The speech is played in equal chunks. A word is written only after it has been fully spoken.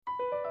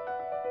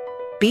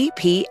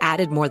BP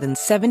added more than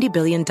 $70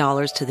 billion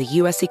to the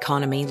U.S.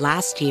 economy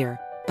last year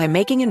by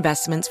making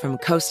investments from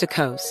coast to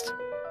coast.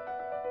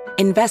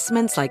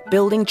 Investments like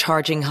building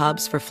charging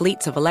hubs for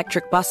fleets of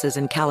electric buses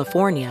in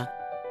California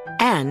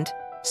and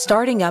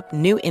starting up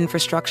new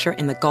infrastructure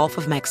in the Gulf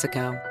of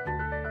Mexico.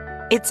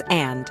 It's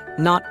and,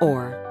 not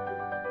or.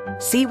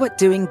 See what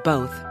doing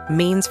both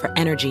means for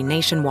energy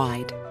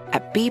nationwide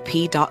at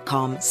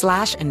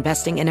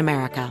bp.com/investing in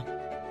America.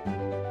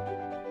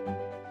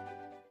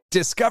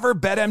 Discover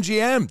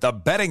BetMGM, the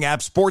betting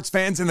app sports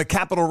fans in the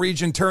capital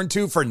region turn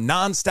to for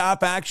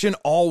nonstop action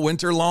all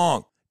winter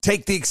long.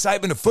 Take the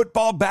excitement of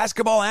football,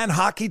 basketball, and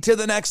hockey to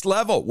the next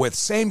level with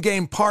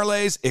same-game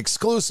parlays,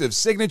 exclusive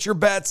signature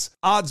bets,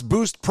 odds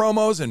boost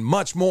promos, and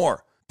much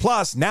more.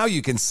 Plus, now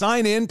you can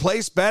sign in,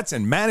 place bets,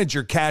 and manage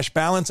your cash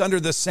balance under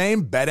the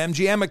same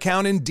BetMGM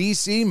account in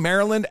D.C.,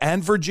 Maryland,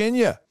 and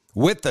Virginia.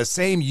 With the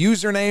same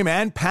username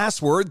and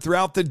password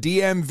throughout the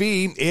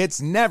DMV, it's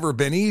never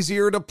been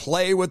easier to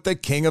play with the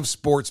king of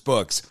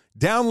sportsbooks.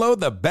 Download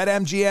the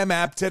BetMGM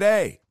app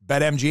today.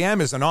 BetMGM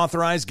is an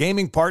authorized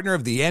gaming partner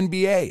of the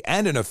NBA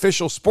and an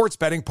official sports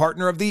betting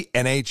partner of the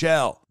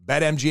NHL.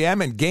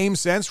 BetMGM and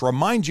GameSense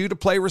remind you to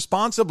play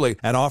responsibly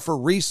and offer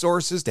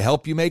resources to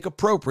help you make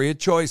appropriate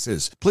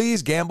choices.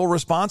 Please gamble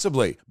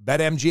responsibly.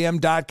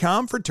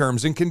 BetMGM.com for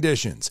terms and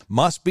conditions.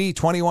 Must be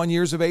 21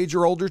 years of age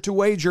or older to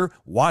wager.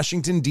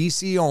 Washington,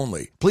 D.C.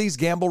 only. Please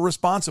gamble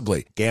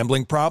responsibly.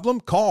 Gambling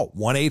problem? Call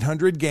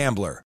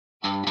 1-800-GAMBLER.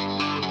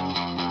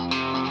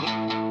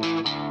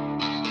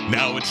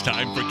 Now it's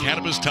time for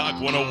Cannabis Talk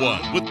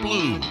 101 with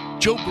Blue,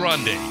 Joe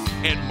Grande,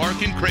 and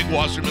Mark and Craig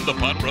Wasserman, the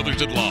Pot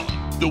Brothers at Law,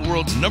 the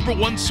world's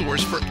 #1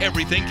 source for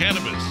everything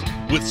cannabis,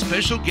 with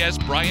special guest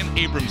Brian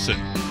Abramson,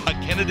 a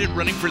candidate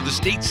running for the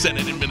state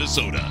senate in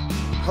Minnesota.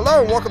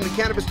 Hello and welcome to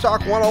Cannabis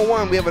Talk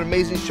 101. We have an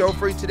amazing show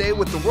for you today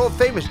with the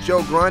world-famous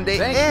Joe Grande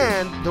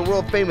and the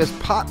world-famous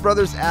Pot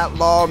Brothers at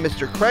Law,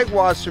 Mr. Craig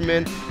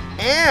Wasserman.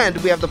 And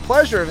we have the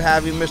pleasure of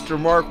having Mr.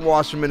 Mark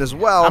Wasserman as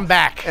well. I'm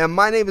back. And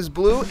my name is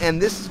Blue, and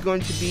this is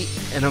going to be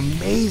an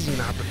amazing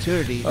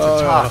opportunity to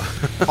talk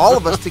all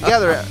of us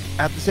together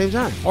at the same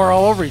time. Or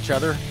all over each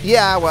other.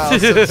 Yeah, well,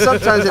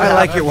 sometimes I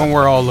like it when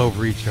we're all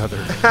over each other.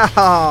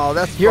 Oh,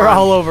 that's You're fun.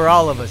 all over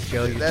all of us,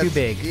 Joe. You're too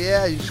big.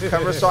 Yeah, you just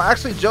cover us all.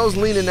 Actually, Joe's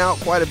leaning out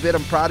quite a bit.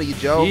 I'm proud of you,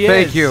 Joe.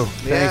 Thank you.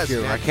 Yes, Thank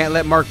you. man. I can't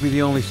let Mark be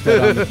the only stud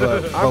on the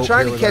boat. I'm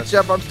trying to catch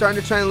up. I'm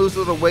starting to try and lose a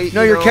little weight.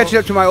 No, you're catching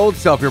up to my old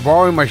self. You're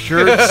borrowing my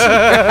shirts. You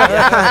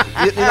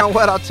know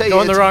what? I'll tell you.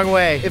 Going the wrong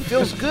way. It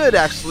feels good,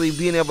 actually,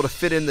 being able to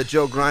fit in the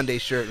Joe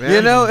Grande shirt, man.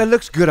 You know, it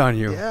looks good on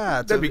you.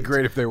 Yeah. That'd be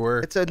great if they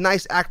were. It's a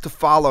nice act to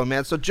follow,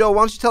 man. So, Joe,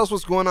 why don't you tell us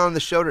what's going on in the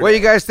show today? Well, you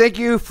guys, thank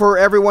you for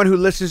everyone who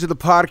listens to the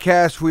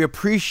podcast. We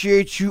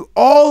appreciate you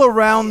all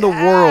around the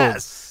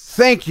world.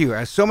 Thank you.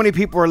 As so many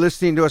people are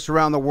listening to us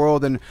around the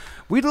world, and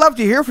we'd love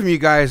to hear from you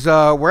guys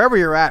wherever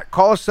you're at.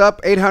 Call us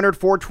up,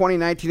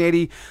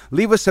 800-420-1980.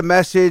 Leave us a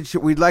message.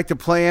 We'd like to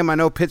play them. I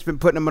know Pitt's been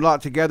putting them a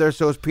lot together,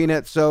 so is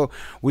Peanut. So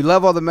we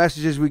love all the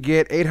messages we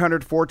get,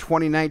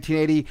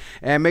 800-420-1980.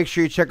 And make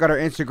sure you check out our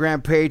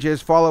Instagram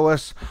pages. Follow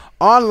us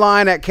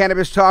online at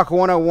Cannabis Talk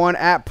 101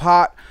 at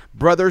Pot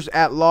Brothers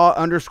at Law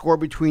 _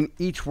 between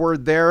each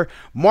word there.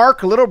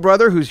 Mark, little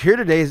brother, who's here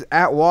today, is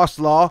at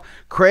Waslaw.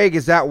 Craig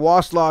is at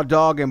Waslaw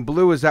Dog, and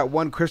Blue is at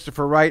one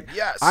Christopher Wright.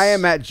 Yes. I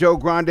am at Joe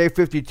Grande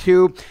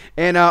 52.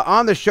 And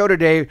on the show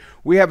today,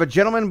 we have a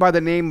gentleman by the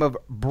name of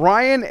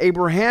Brian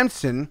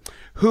Abrahamson,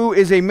 who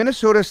is a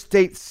Minnesota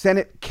State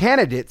Senate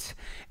candidate.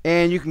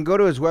 And you can go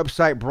to his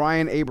website,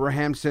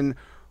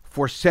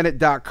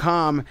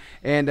 brianabrahamsonforsenate.com,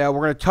 and we're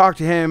going to talk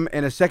to him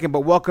in a second.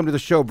 But welcome to the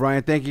show,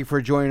 Brian. Thank you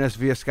for joining us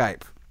via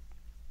Skype.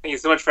 Thank you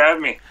so much for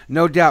having me.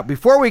 No doubt.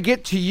 Before we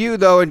get to you,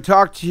 though, and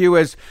talk to you,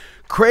 as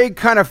Craig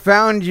kind of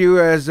found you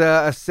as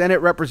a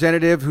Senate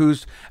representative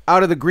who's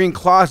out of the green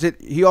closet,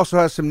 he also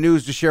has some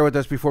news to share with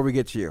us before we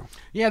get to you.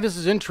 Yeah, this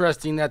is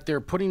interesting that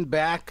they're putting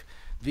back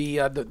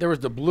there was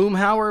the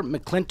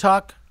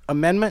Bloomhauer-McClintock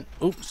amendment.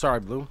 Oops,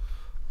 sorry, Blue.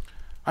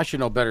 I should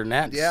know better than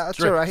that. Yeah,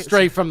 that's all right.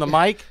 Straight from the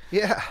mic.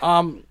 Yeah.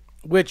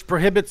 Which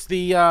prohibits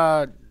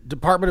the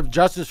Department of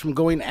Justice from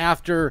going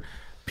after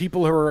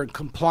people who are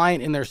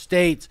compliant in their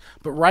states.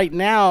 But right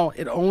now,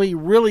 it only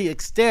really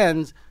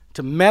extends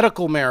to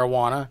medical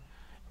marijuana.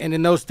 And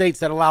in those states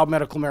that allow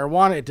medical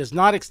marijuana, it does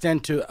not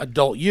extend to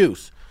adult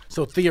use.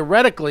 So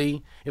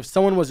theoretically, if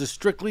someone was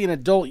strictly an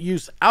adult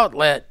use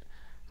outlet,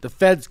 the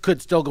feds could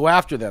still go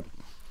after them.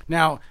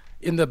 Now,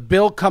 in the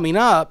bill coming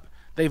up,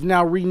 they've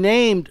now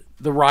renamed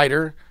the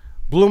rider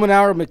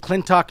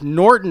Blumenauer-McClintock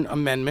Norton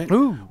Amendment,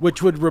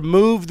 which would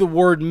remove the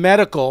word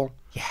medical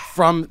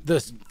from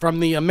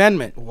the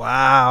amendment.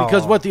 Wow.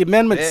 Because what the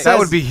amendment says... That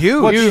would be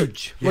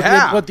huge.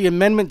 What the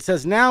amendment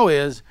says now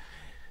is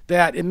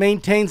that it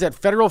maintains that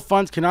federal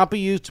funds cannot be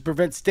used to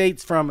prevent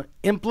states from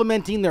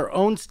implementing their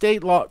own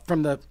state law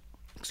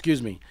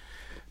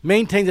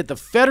maintains that the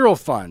federal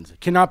funds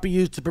cannot be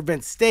used to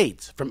prevent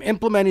states from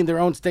implementing their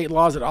own state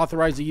laws that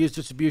authorize the use,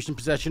 distribution,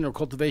 possession, or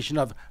cultivation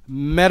of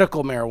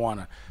medical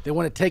marijuana. They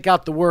want to take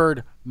out the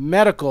word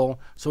medical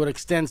so it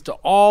extends to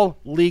all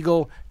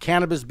legal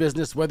cannabis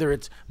business, whether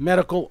it's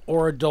medical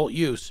or adult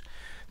use.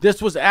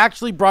 This was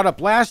actually brought up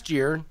last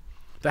year.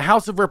 The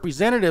House of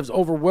Representatives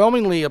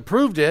overwhelmingly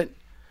approved it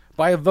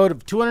by a vote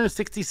of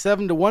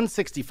 267 to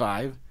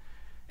 165.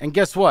 And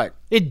guess what?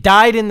 It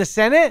died in the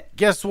Senate?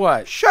 Guess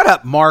what? Shut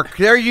up, Mark.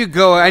 There you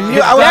go. I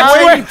knew. I That's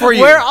was waiting for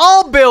you. Where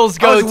all bills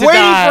go I was to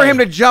waiting die. for him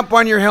to jump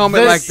on your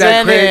helmet The like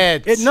that,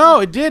 Craig.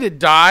 Senate. It did. It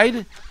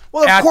died.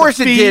 Well, of at course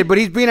the it feet- did, but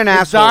he's being an it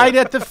asshole. died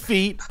at the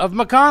feet of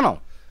McConnell.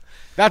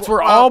 That's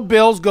where all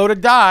bills go to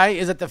die,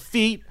 is at the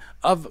feet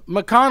of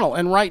McConnell.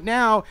 And right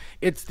now,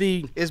 it's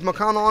the. Is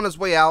McConnell on his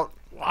way out?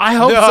 I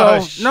hope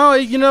Gosh. so. No,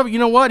 you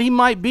know what? He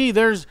might be.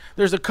 There's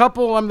a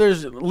couple.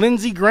 There's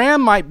Lindsey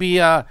Graham might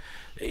be.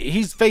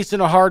 He's facing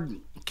a hard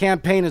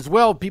campaign as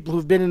well. People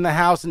who've been in the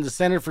House and the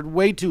Senate for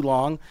way too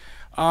long,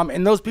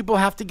 and those people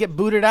have to get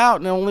booted out.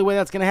 And the only way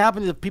that's going to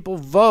happen is if people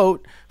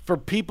vote for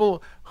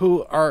people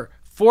who are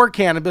for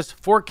cannabis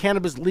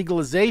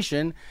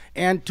legalization,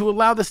 and to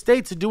allow the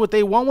states to do what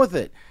they want with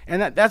it.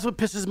 And that's what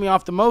pisses me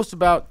off the most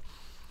about.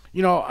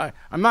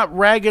 I'm not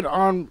ragging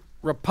on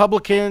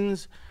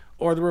Republicans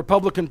or the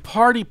Republican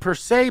Party per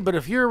se, but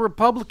if you're a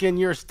Republican,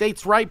 you're a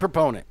states' right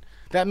proponent.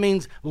 That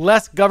means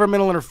less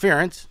governmental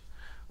interference,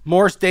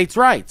 more states'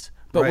 rights.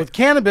 But with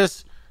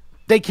cannabis,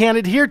 they can't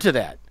adhere to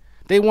that.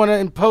 They want to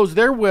impose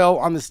their will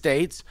on the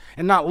states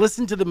and not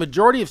listen to the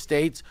majority of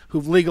states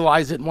who've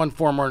legalized it in one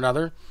form or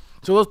another.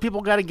 So those people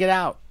got to get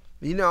out.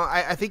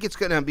 I think it's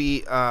going to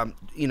be,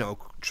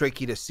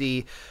 tricky to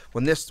see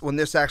when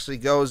this actually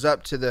goes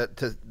up to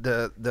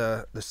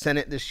the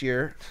Senate this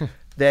year.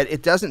 That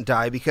it doesn't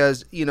die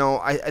because,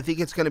 I think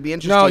it's going to be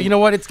interesting. No, you know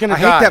what? It's going to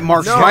I die. hate that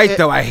Mark's right,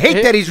 though. I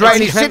hate that he's right.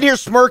 And he's sitting here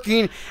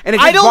smirking, and it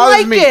just I don't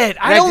bothers like me. it.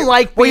 I don't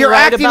like Well, being you're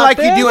right acting about like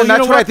you this. do, Well, and that's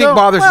you know what I what, think though?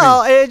 bothers me.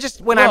 Well, it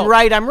just when I'm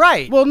right, I'm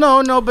right. Well,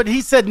 no, but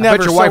he said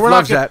never. your wife we're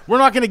loves not gonna, that. We're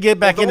not going to get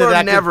back Well, the into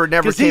word that.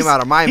 never came out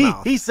of my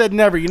mouth. He said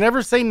never. You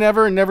never say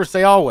never and never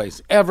say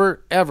always.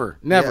 Ever,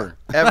 never.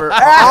 Yeah, ever,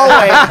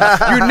 always.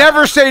 You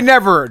never say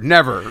never.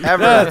 Never.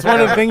 Ever. Yeah, that's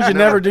one of the things you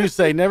never do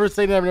say. Never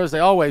say never, never say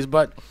always.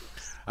 But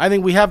I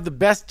think we have the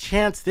best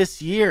chance this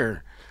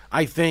year,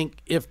 I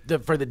think,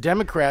 for the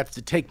Democrats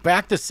to take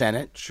back the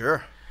Senate.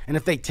 Sure. And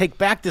if they take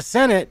back the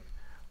Senate,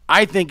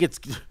 I think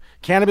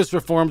cannabis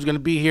reform is going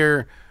to be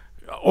here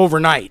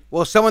overnight.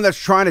 Well, someone that's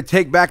trying to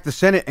take back the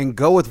Senate and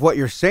go with what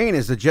you're saying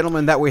is the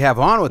gentleman that we have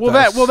on with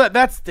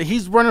us.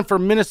 He's running for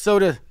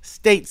Minnesota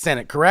State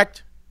Senate,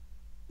 correct?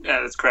 Yeah,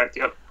 that's correct.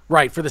 Yep.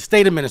 Right, for the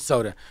state of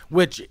Minnesota,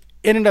 which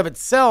in and of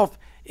itself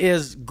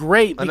is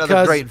great because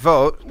Another great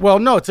vote. Well,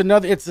 no,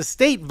 it's a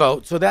state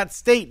vote, so that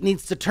state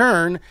needs to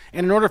turn,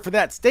 and in order for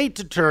that state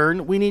to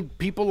turn, we need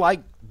people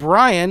like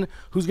Brian,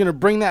 who's going to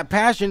bring that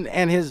passion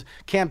and his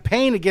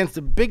campaign against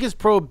the biggest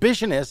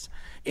prohibitionists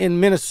in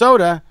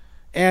Minnesota,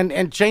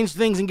 and change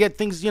things and get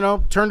things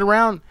turned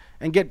around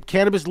and get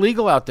cannabis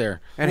legal out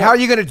there. And how are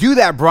you going to do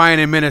that, Brian,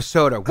 in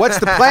Minnesota? What's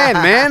the plan,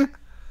 man?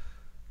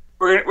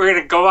 We're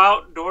going to go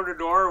out door to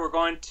door. We're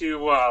going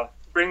to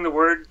bring the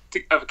word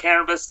of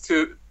cannabis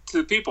to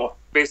the people,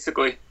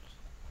 basically.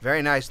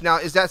 Very nice. Now,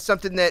 is that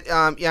something that,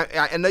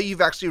 I know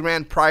you've actually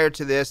ran prior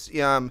to this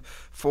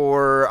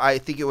for, I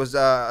think it was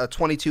a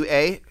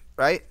 22A,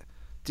 right?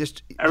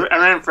 I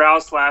ran for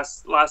House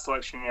last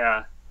election,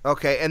 yeah.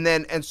 Okay,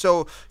 and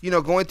so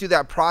going through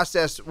that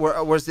process,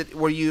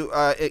 were you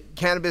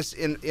cannabis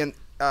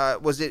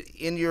was it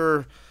in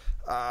your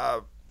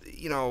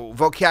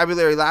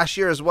vocabulary last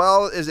year as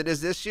well as it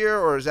is this year,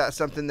 or is that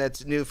something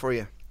that's new for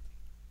you?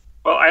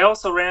 Well, I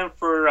also ran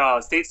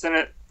for state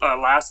senate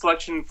last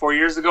election 4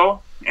 years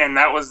ago, and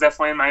that was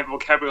definitely in my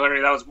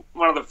vocabulary. That was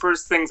one of the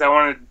first things I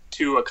wanted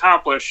to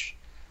accomplish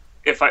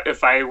if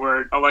I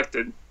were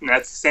elected. And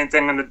that's the same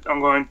thing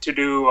I'm going to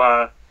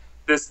do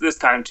this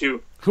time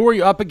too. Who are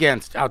you up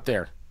against out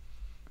there?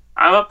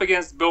 I'm up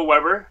against Bill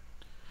Weber.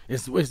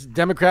 Is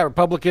Democrat,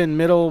 Republican,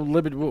 middle,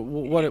 liberal?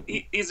 What?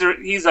 He's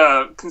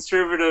a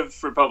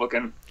conservative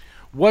Republican.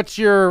 What's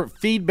your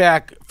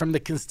feedback from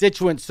the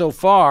constituents so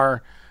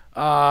far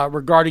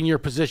regarding your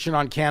position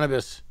on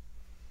cannabis?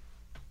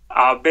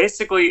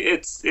 Basically,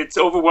 it's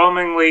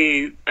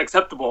overwhelmingly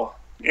acceptable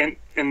in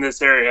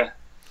this area.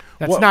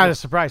 That's not a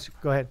surprise.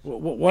 Go ahead.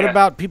 What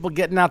about people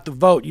getting out the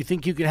vote? You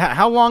think you can?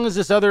 How long has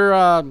this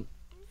other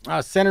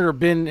senator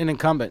been an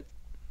incumbent?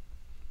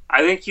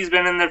 I think he's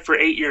been in there for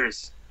 8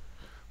 years.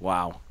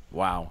 Wow.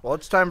 Well,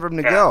 it's time for him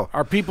to go.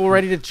 Are people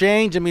ready to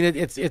change? I mean,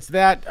 it's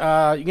that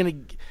you're gonna.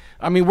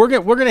 I mean, we're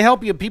gonna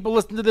help you. People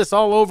listen to this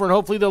all over, and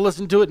hopefully they'll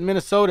listen to it in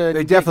Minnesota.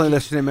 They definitely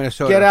listen in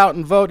Minnesota. Get out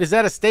and vote. Is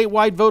that a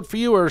statewide vote for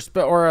you,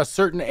 or a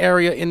certain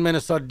area in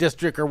Minnesota,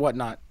 district or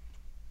whatnot?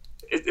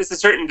 It's a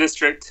certain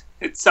district.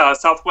 It's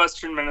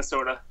southwestern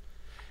Minnesota.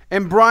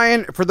 And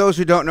Brian, for those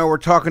who don't know, we're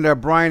talking to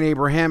Brian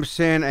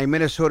Abrahamson, a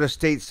Minnesota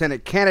State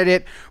Senate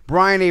candidate.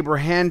 Brian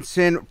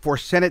Abrahamson for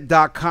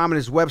Senate.com and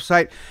his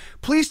website.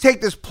 Please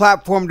take this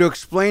platform to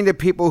explain to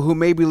people who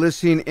may be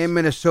listening in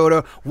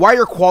Minnesota why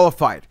you're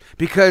qualified.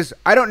 Because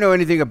I don't know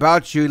anything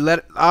about you.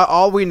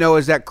 All we know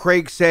is that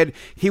Craig said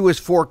he was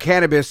for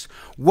cannabis.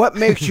 What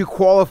makes you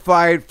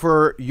qualified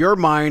for your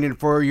mind and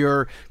for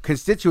your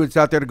constituents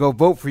out there to go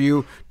vote for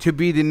you to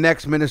be the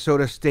next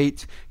Minnesota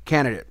State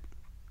candidate?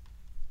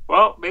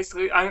 Well,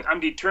 basically,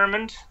 I'm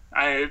determined.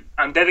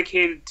 I'm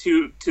dedicated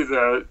to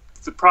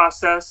the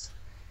process,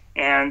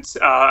 and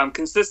I'm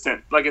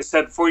consistent. Like I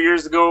said, 4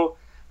 years ago,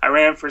 I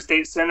ran for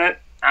state senate.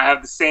 I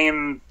have the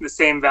same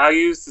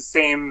values, the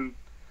same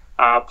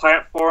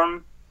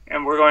platform,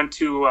 and we're going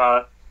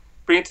to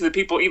bring it to the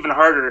people even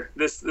harder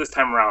this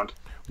time around.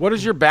 What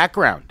is your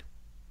background?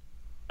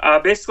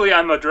 Basically,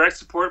 I'm a direct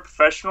support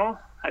professional.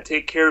 I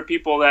take care of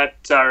people that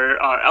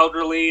are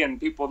elderly and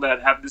people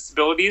that have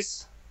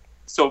disabilities.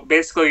 So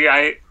basically,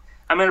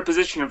 I'm in a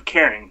position of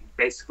caring,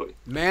 basically.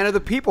 Man of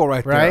the people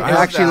right there. Right.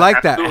 I actually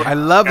like that. I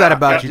love that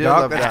about you,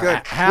 dog. That's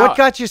good. What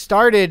got you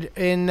started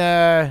in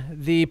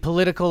the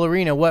political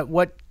arena?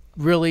 What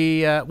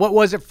really what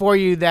was it for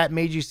you that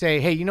made you say,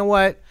 hey, you know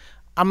what?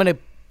 I'm going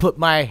to put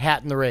my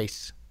hat in the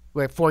race?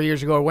 4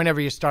 years ago or whenever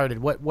you started.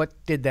 What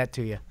did that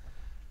to you?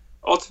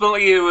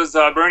 Ultimately, it was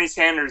Bernie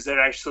Sanders that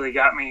actually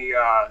got me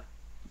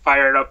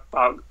fired up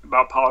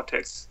about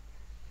politics.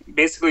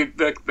 Basically,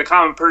 the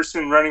common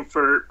person running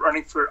for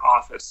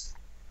office.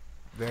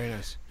 Very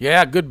nice.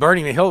 Yeah, good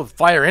Bernie. He'll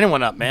fire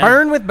anyone up, man.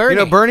 Burn with Bernie.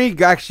 You know, Bernie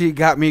actually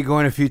got me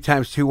going a few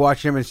times too,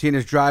 watching him and seeing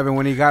his drive. And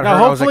when he got hurt,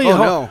 I was like, oh,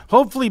 no.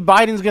 Hopefully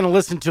Biden's going to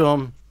listen to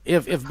him.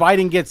 If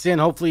Biden gets in,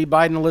 hopefully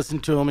Biden will listen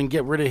to him and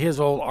get rid of his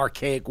old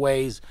archaic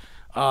ways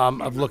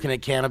of looking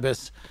at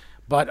cannabis.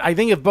 But I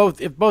think if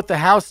both the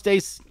House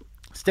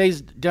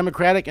stays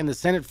Democratic and the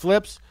Senate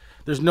flips,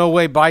 there's no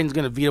way Biden's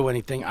going to veto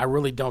anything. I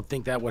really don't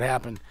think that would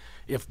happen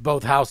if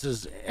both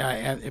houses,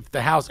 if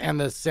the House and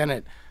the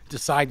Senate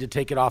decide to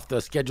take it off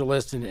the schedule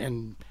list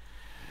and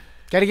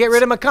got to get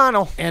rid of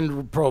McConnell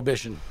and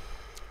prohibition.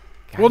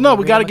 We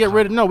got to get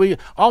rid of.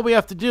 All we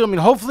have to do. I mean,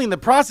 hopefully in the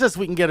process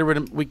we can get rid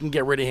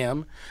of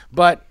him.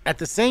 But at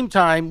the same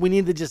time, we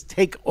need to just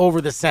take over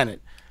the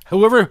Senate.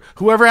 Whoever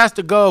has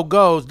to go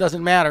goes.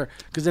 Doesn't matter,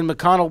 because in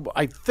McConnell,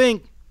 I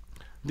think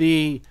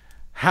the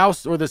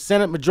House or the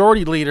Senate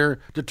Majority Leader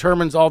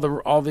determines all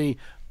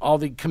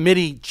the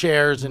committee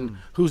chairs and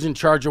who's in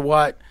charge of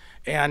what.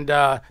 And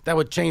that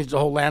would change the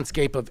whole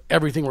landscape of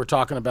everything we're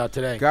talking about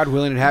today. God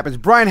willing, it happens.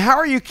 Brian, how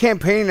are you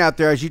campaigning out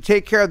there as you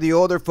take care of the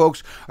older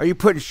folks? Are you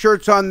putting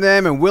shirts on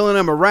them and wheeling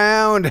them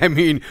around? I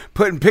mean,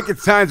 putting picket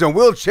signs on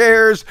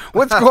wheelchairs?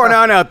 What's going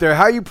on out there?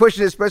 How are you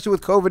pushing it, especially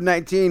with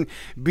COVID-19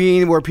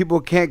 being where people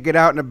can't get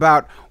out and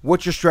about?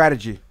 What's your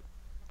strategy?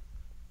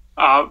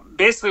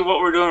 Basically,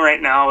 what we're doing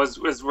right now is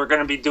we're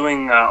going to be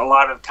doing a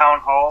lot of town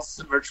halls,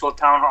 virtual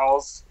town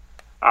halls.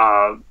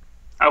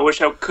 I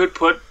wish I could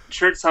put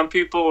shirts on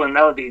people, and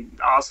that would be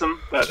awesome,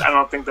 but I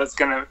don't think that's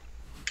going to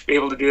be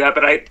able to do that.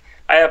 But I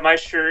have my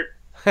shirt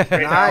right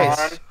now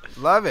on.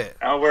 Love it.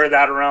 I'll wear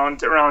that around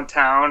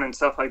town and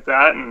stuff like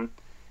that, and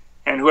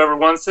whoever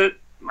wants it,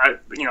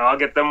 I'll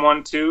get them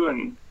one too,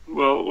 and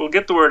we'll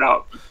get the word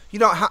out. You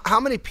know,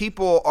 how many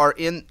people are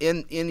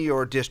in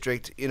your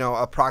district,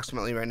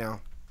 approximately right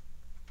now?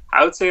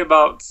 I would say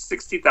about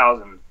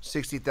 60,000.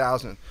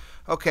 60,000.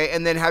 Okay,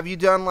 and then have you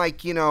done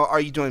are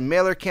you doing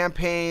mailer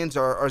campaigns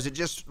or is it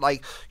just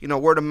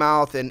word of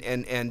mouth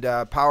and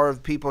power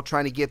of people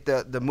trying to get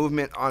the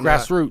movement on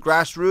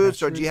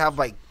grassroots, or do you have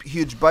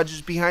huge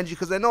budgets behind you?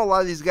 Because I know a lot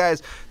of these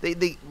guys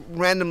they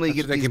randomly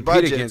get these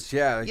budgets.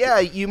 Yeah,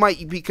 you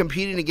might be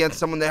competing against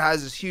someone that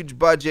has this huge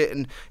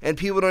budget and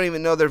people don't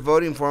even know they're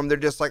voting for him. They're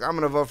just like, I'm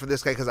going to vote for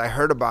this guy because I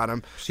heard about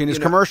him. Seen his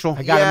commercial.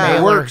 I got a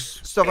mailer. Works.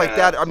 Stuff like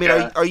that. I mean,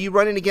 are you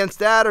running against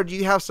that, or do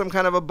you have some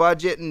kind of a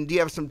budget and do you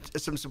have some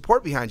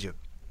support behind you?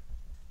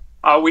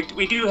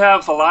 We do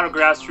have a lot of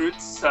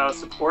grassroots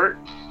support.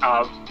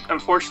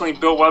 Unfortunately,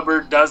 Bill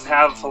Weber does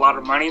have a lot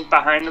of money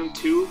behind him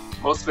too.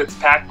 Most of it's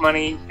PAC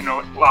money,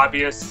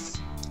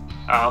 lobbyists,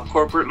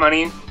 corporate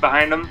money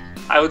behind him.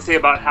 I would say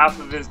about half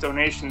of his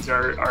donations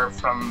are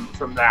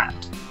from that.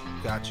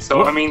 Gotcha.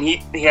 So I mean,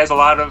 he has a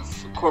lot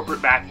of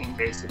corporate backing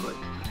basically.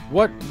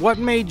 What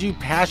made you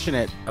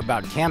passionate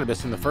about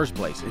cannabis in the first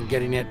place and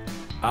getting it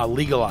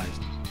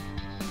legalized?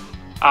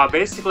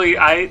 Basically,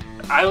 I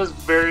was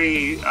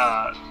very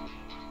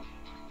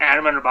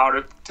adamant about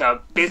it,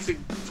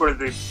 basically for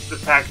the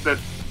fact that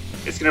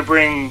it's going to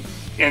bring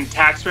in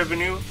tax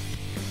revenue,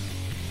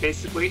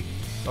 basically.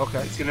 Okay.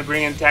 It's going to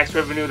bring in tax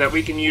revenue that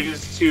we can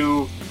use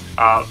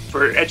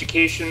for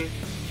education,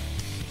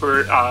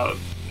 for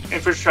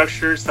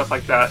infrastructure, stuff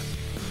like that.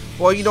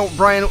 Well,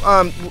 Brian,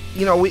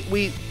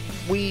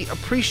 we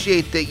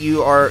appreciate that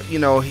you are,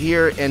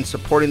 here and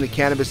supporting the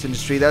cannabis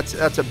industry.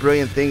 That's a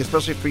brilliant thing,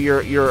 especially for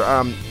your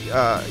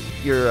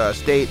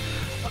state.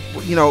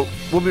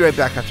 We'll be right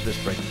back after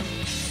this break.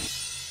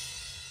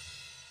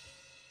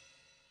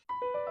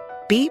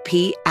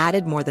 BP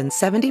added more than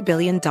 $70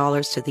 billion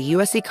to the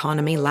U.S.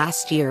 economy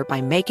last year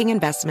by making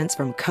investments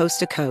from coast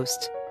to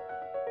coast.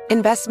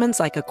 Investments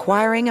like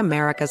acquiring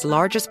America's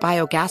largest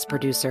biogas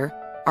producer,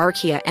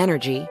 Archaea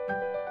Energy,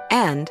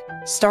 and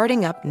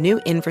starting up new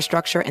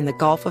infrastructure in the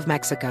Gulf of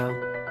Mexico.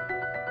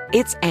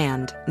 It's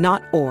and,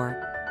 not or.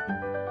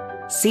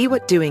 See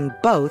what doing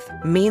both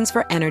means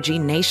for energy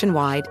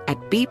nationwide at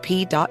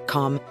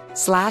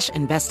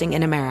bp.com/investing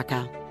in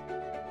America.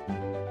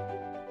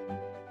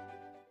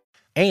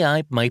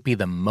 AI might be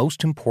the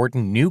most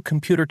important new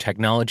computer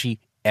technology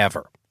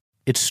ever.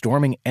 It's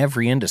storming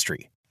every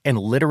industry, and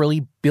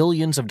literally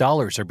billions of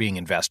dollars are being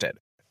invested.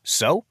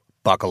 So,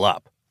 buckle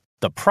up.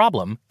 The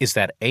problem is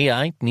that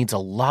AI needs a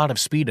lot of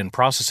speed and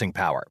processing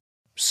power.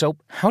 So,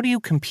 how do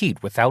you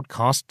compete without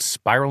costs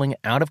spiraling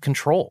out of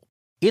control?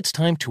 It's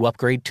time to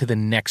upgrade to the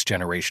next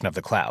generation of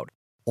the cloud,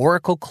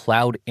 Oracle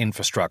Cloud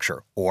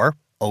Infrastructure, or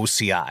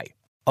OCI.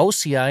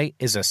 OCI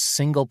is a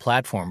single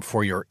platform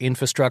for your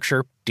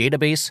infrastructure,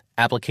 database,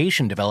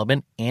 application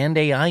development, and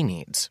AI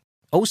needs.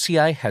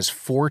 OCI has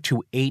 4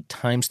 to 8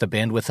 times the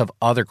bandwidth of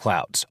other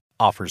clouds,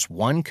 offers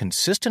one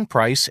consistent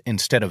price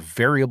instead of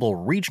variable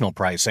regional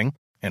pricing,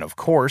 and of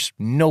course,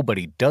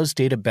 nobody does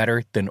data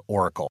better than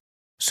Oracle.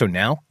 So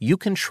now you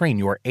can train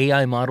your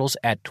AI models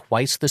at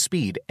twice the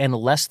speed and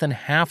less than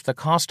half the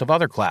cost of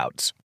other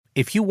clouds.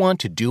 If you want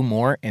to do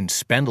more and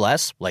spend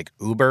less, like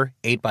Uber,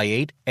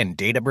 8x8, and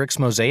Databricks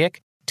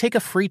Mosaic, take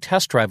a free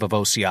test drive of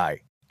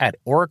OCI at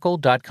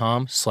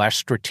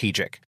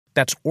oracle.com/strategic.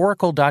 That's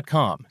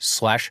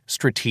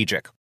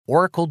oracle.com/strategic.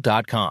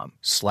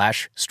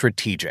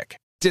 oracle.com/strategic.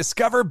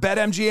 Discover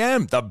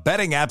BetMGM, the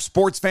betting app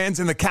sports fans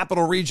in the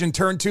capital region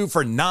turn to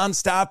for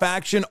nonstop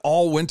action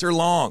all winter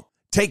long.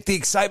 Take the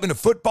excitement of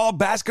football,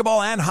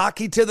 basketball, and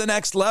hockey to the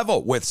next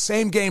level with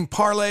same-game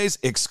parlays,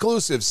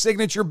 exclusive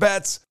signature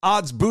bets,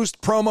 odds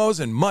boost promos,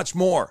 and much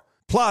more.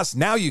 Plus,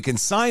 now you can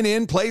sign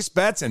in, place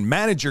bets, and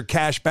manage your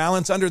cash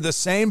balance under the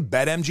same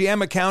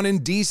BetMGM account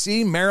in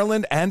D.C.,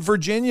 Maryland, and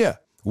Virginia.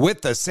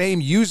 With the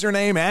same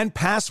username and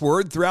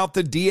password throughout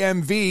the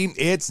DMV,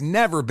 it's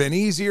never been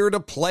easier to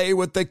play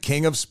with the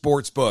king of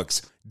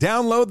sportsbooks.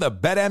 Download the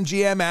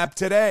BetMGM app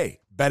today.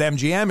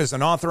 BetMGM is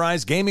an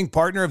authorized gaming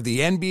partner of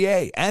the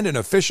NBA and an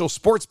official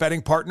sports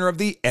betting partner of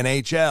the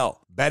NHL.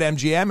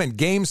 BetMGM and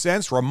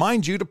GameSense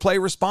remind you to play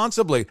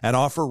responsibly and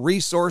offer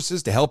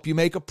resources to help you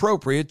make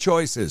appropriate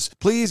choices.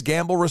 Please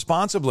gamble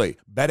responsibly.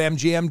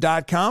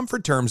 BetMGM.com for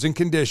terms and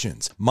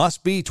conditions.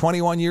 Must be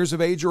 21 years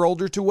of age or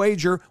older to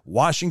wager.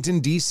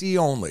 Washington, D.C.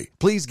 only.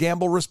 Please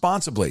gamble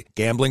responsibly.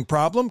 Gambling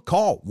problem?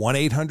 Call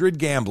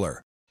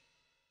 1-800-GAMBLER.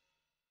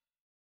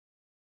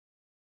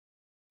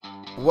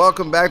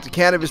 Welcome back to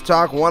Cannabis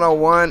Talk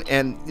 101.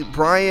 And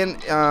Brian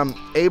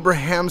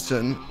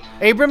Abrahamson.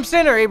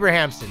 Abramson or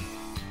Abrahamson?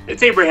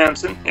 It's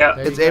Abrahamson. Yeah,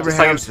 It's Just like it's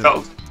Abrahamson.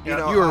 spelled. You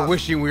know, You were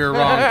wishing we were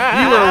wrong.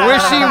 You were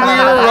wishing we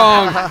were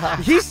wrong.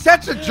 He's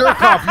such a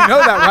jerk off. You know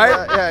that,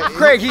 right? Yeah,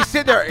 Craig, he's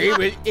sitting there.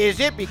 Is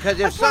it?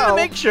 Because if wanna so,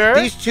 make sure.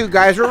 these two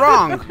guys are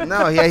wrong.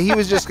 No, yeah, he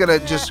was just gonna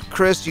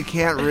Chris, you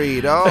can't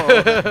read. Oh,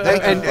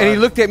 thank you. And he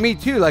looked at me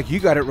too, like you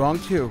got it wrong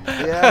too.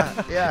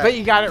 Yeah. But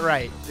you got it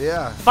right.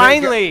 Yeah.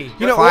 Finally.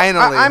 You know,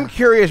 Finally. I'm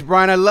curious,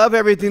 Brian. I love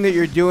everything that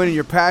you're doing and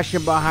your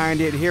passion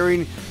behind it.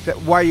 Hearing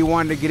that why you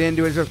wanted to get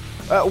into it. So,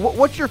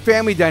 what's your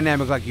family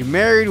dynamic like? You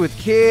married with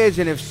kids,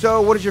 and if so,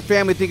 what does your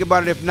family think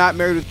about it? If not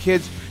married with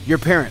kids, your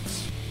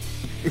parents.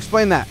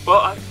 Explain that.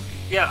 Well, I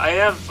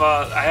have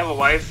a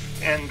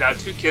wife and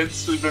 2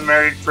 kids. We've been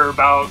married for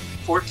about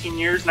 14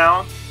 years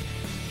now.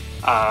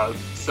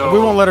 So We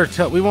won't let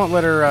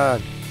her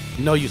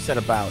know you said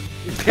about.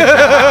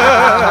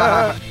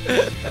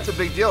 That's a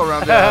big deal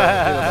around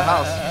the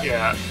house.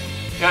 Yeah,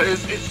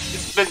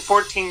 it's been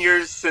 14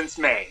 years since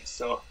May.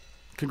 So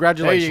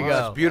Congratulations. There you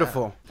go. That's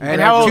beautiful. And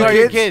how old two are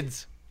your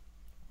kids?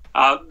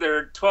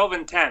 they're 12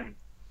 and 10.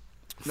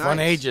 Fun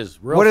Nice. ages.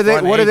 Real What do they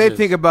fun What do they ages.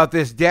 think about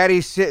this?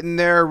 Daddy's sitting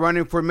there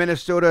running for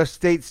Minnesota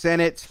State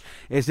Senate.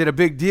 Is it a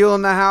big deal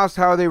in the house?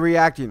 How are they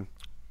reacting?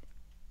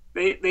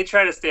 They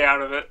try to stay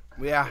out of it.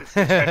 Yeah.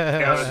 They try to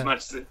stay out as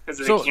much as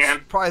they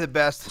can. Probably the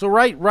best. So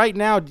right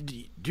now,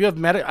 do you have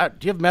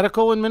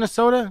medical in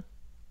Minnesota?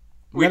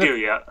 We do,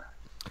 yeah.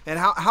 And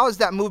how is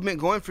that movement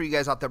going for you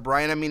guys out there,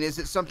 Brian? I mean, is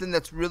it something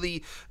that's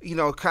really,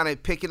 kind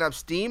of picking up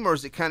steam, or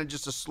is it kind of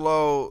just a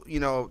slow,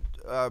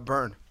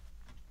 burn?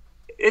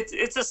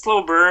 It's a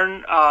slow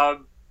burn.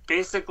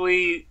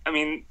 Basically, I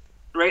mean,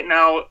 right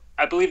now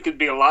I believe it could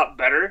be a lot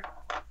better.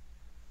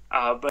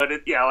 But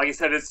like I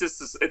said,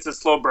 it's a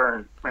slow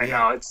burn right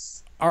now.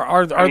 It's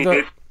Are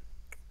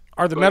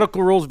the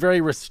medical rules very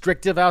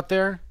restrictive out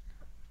there?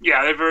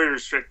 Yeah, they're very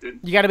restricted.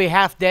 You got to be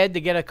half dead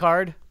to get a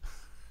card?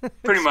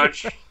 Pretty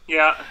much,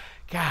 yeah.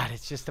 God,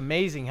 it's just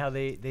amazing how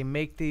they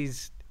make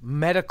these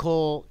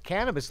medical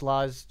cannabis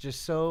laws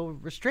just so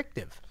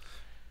restrictive.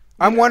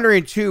 I'm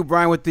wondering too,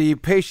 Brian, with the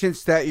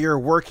patients that you're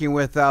working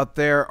with out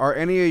there, are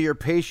any of your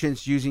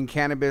patients using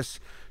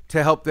cannabis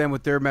to help them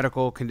with their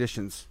medical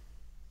conditions?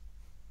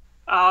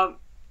 Not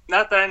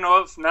that I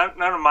know of. None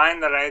of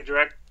mine that I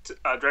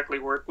directly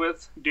work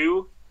with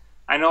do.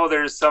 I know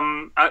there's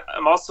some.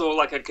 I'm also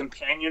like a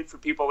companion for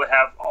people that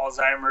have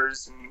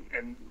Alzheimer's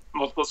and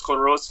multiple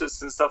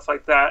sclerosis and stuff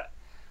like that.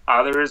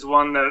 There is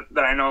one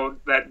that I know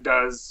that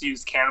does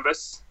use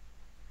cannabis.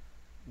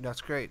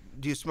 That's great.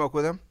 Do you smoke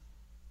with him?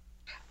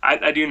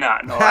 I do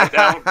not. No, I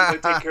don't really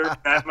take care of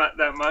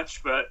that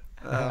much, but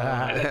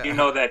I do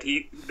know that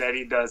he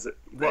does it.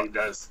 That he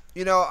does.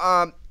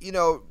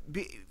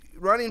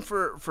 Running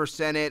for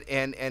Senate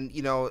and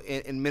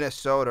in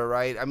Minnesota,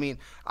 right? I mean,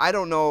 I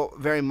don't know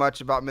very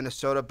much about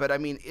Minnesota, but I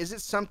mean, is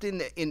it something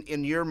that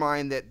in your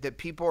mind that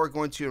people are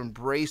going to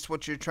embrace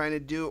what you're trying to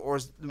do, or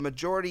is the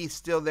majority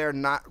still there,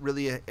 not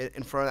really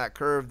in front of that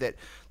curve, that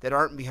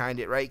aren't behind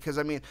it, right? Because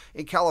I mean,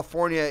 in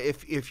California,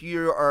 if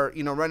you are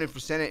running for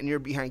Senate and you're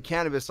behind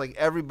cannabis, like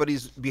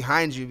everybody's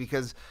behind you,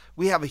 because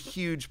we have a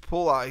huge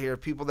pull out here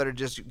of people that are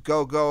just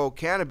go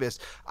cannabis.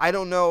 I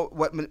don't know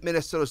what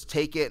Minnesota's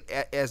take it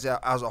as a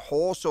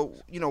whole. So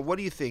what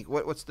do you think?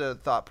 What's the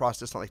thought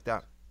process like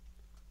that?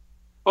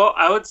 Well,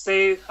 I would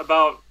say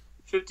about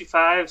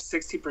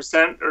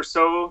 55-60% or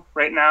so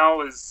right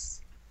now is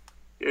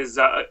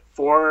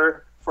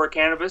for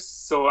cannabis.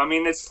 So I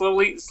mean, it's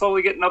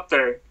slowly getting up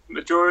there.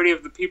 Majority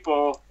of the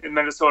people in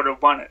Minnesota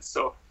want it.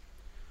 So.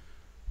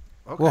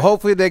 Okay. Well,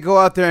 hopefully they go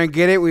out there and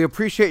get it. We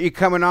appreciate you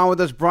coming on with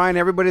us, Brian.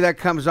 Everybody that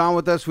comes on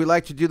with us, we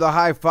like to do the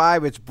high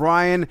five. It's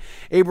Brian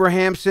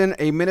Abrahamson,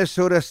 a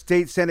Minnesota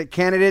State Senate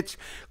candidate.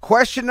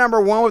 Question number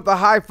 1 with the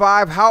high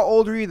five. How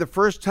old were you the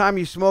first time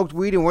you smoked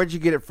weed, and where did you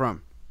get it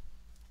from?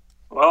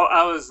 Well,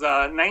 I was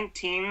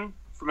 19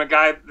 from a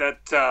guy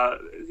that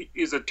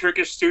he's a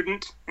Turkish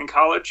student in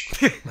college.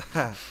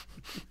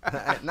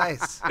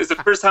 Nice. It's the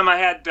first time I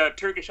had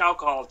Turkish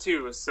alcohol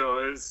too, so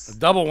it was a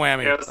double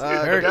whammy. Yeah, it was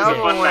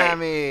double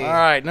whammy. All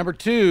right, number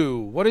 2.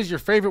 What is your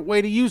favorite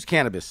way to use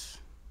cannabis?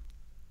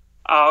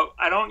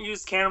 I don't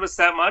use cannabis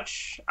that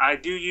much. I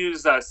do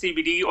use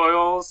CBD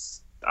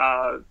oils.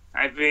 I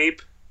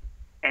vape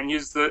and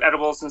use the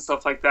edibles and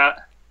stuff like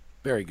that.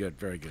 Very good,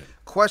 very good.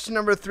 Question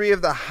number 3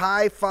 of the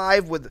high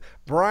five with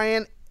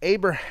Brian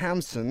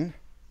Abrahamson.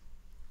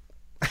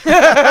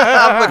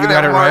 I'm looking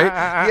at Mark.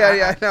 Right?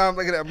 Yeah, no, I'm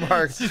looking at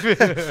Mark.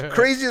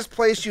 Craziest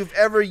place you've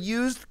ever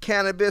used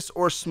cannabis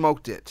or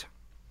smoked it?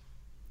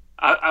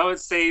 I would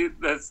say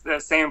the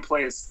same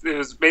place. It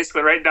was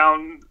basically right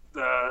down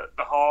the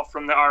hall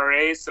from the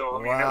RA. So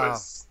I mean,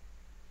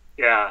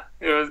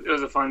 it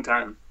was a fun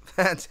time.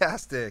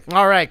 Fantastic.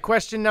 All right,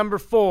 question number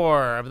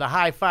 4 of the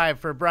high five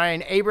for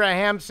Brian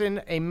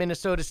Abrahamson, a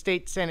Minnesota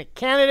State Senate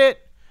candidate.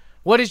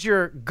 What is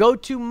your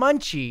go-to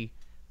munchie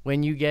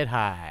when you get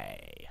high?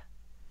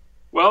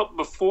 Well,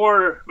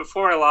 before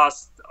I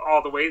lost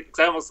all the weight,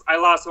 because I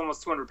lost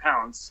almost 200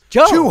 pounds.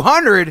 Joe.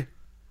 200?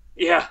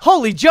 Yeah.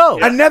 Holy Joe.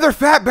 Yeah. Another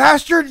fat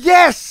bastard?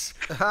 Yes.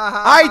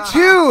 I,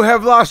 too,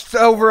 have lost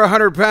over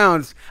 100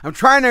 pounds. I'm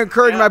trying to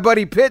encourage my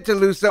buddy Pitt to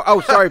lose some. Oh,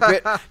 sorry,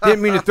 Pitt.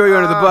 Didn't mean to throw you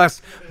under the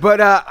bus. But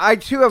I,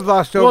 too, have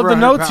lost over 100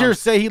 pounds. Well, the notes here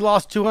say he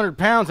lost 200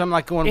 pounds. I'm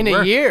like going, in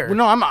a year? Well,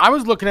 no, I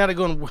was looking at it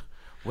going,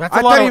 that's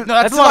a lot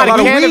of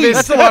cannabis.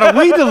 That's a lot of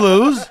weed to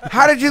lose.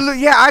 How did you lose?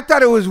 Yeah, I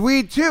thought it was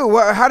weed, too.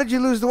 How did you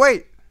lose the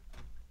weight?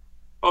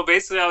 Well,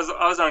 basically, I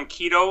was on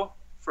keto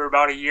for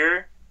about a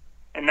year,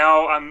 and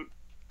now I'm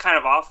kind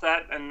of off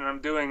that, and I'm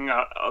doing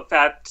a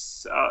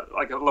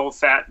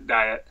low-fat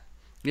diet.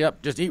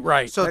 Yep, just eat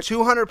right. So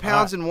 200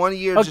 pounds in 1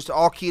 year, just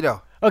all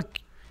keto.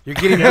 You're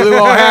getting blue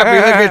all happy.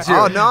 Look at you.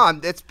 Oh, no,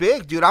 it's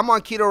big, dude. I'm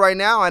on keto right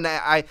now, and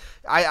I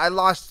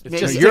lost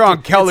maybe... You're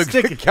on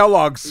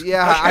Kellogg's.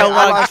 Yeah, I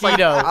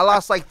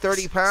lost like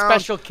 30 pounds.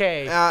 Special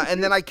K.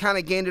 And then I kind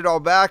of gained it all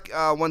back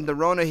when the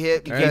Rona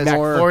hit. Because back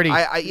 40.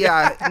 I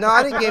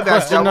didn't gain back.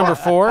 Question number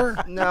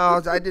 4?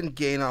 No, I didn't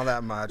gain all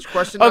that much.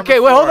 Question number 4. Okay,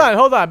 well,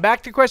 hold on.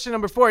 Back to question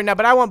number 4 now,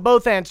 but I want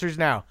both answers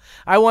now.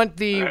 I want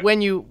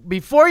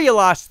before you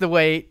lost the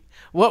weight,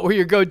 what were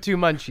your go-to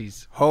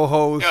munchies?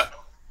 Ho-hos. Yeah.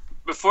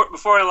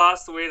 Before I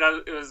lost the weight,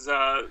 it was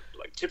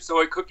like Chips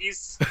Ahoy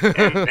cookies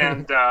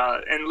and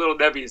Little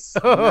Debbie's.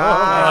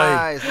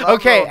 Nice.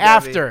 Okay,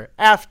 after.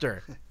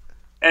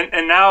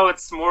 And now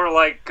it's more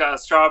like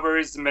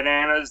strawberries and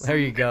bananas. There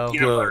you go.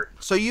 Peanut butter.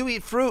 So you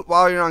eat fruit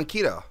while you're on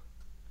keto?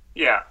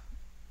 Yeah.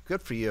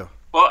 Good for you.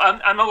 Well,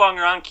 I'm no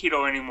longer on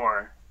keto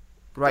anymore.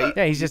 Right.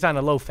 Yeah, he's just on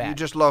a low fat. You're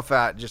just low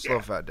fat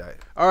diet.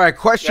 All right,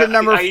 question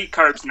number... I eat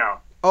carbs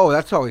now. Oh,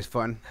 that's always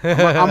fun.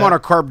 I'm on a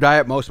carb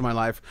diet most of my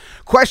life.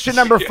 Question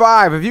number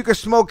 5. If you could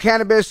smoke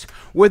cannabis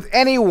with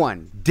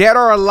anyone, dead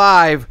or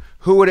alive,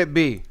 who would it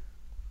be?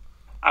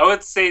 I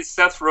would say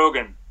Seth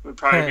Rogen would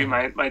probably be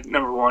my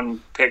number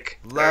 1 pick.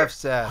 Love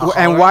Seth.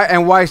 And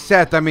why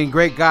Seth? I mean,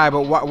 great guy,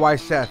 but why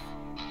Seth?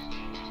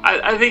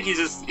 I think he's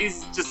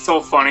just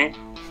so funny,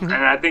 and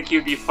I think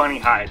he'd be funny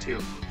high too.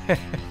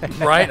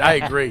 Right, I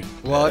agree.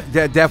 Well,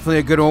 definitely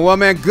a good one. Well,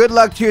 man, good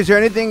luck to you. Is there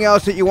anything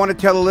else that you want to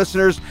tell the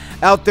listeners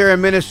out there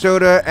in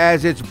Minnesota?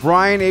 As it's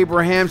Brian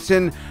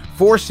Abrahamson,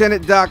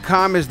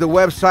 forsenate.com is the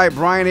website.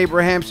 Brian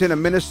Abrahamson, a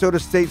Minnesota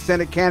State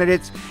Senate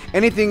candidate.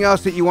 Anything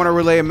else that you want to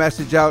relay a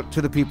message out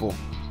to the people?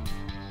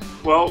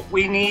 Well,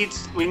 we need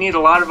a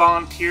lot of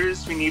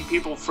volunteers. We need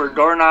people for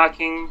door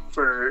knocking,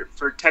 for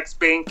text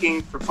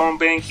banking, for phone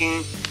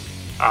banking,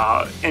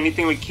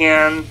 anything we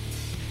can.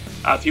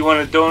 If you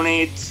want to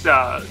donate,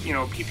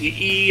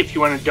 PPE. If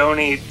you want to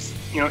donate,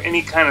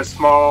 any kind of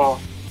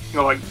small,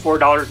 like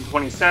 $4.20,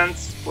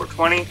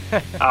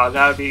 $4.20,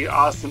 that would be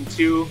awesome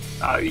too.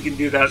 You can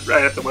do that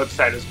right at the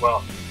website as well.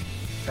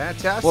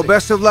 Fantastic. Well,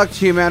 best of luck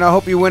to you, man. I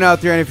hope you win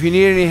out there. And if you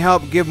need any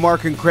help, give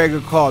Mark and Craig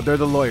a call. They're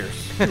the lawyers.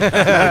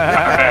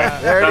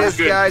 There it is,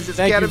 good. guys. It's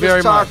Thank you Cannabis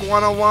very Talk much.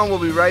 101. We'll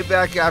be right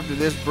back after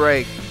this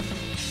break.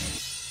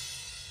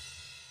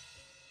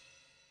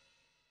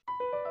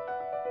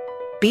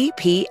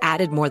 BP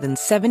added more than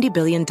 $70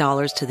 billion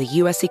to the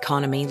U.S.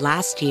 economy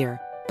last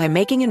year by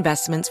making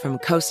investments from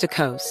coast to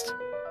coast.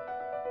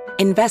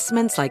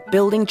 Investments like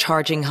building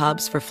charging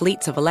hubs for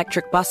fleets of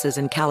electric buses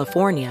in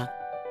California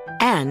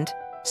and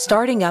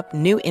starting up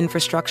new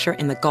infrastructure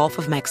in the Gulf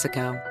of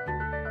Mexico.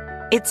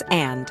 It's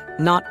and,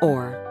 not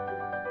or.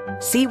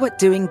 See what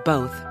doing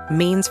both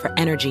means for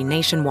energy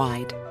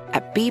nationwide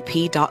at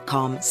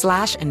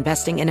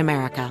bp.com/investing in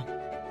America.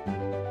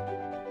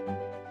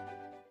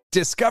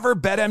 Discover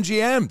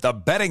BetMGM, the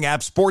betting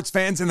app sports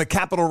fans in the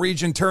capital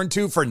region turn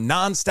to for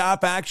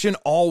nonstop action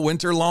all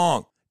winter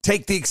long.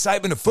 Take the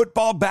excitement of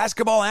football,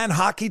 basketball, and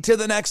hockey to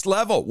the next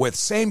level with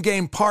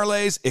same-game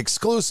parlays,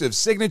 exclusive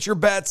signature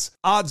bets,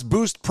 odds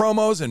boost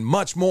promos, and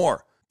much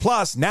more.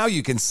 Plus, now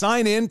you can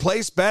sign in,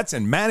 place bets,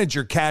 and manage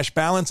your cash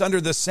balance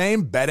under the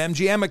same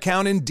BetMGM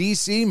account in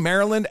D.C.,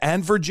 Maryland,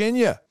 and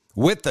Virginia.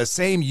 With the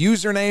same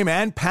username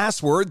and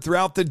password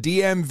throughout the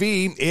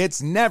DMV,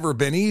 it's never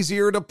been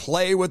easier to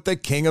play with the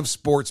king of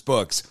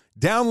sportsbooks.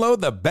 Download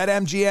the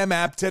BetMGM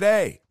app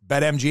today.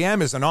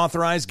 BetMGM is an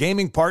authorized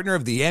gaming partner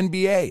of the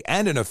NBA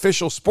and an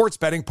official sports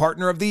betting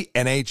partner of the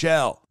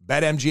NHL.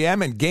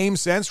 BetMGM and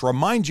GameSense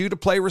remind you to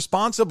play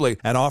responsibly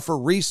and offer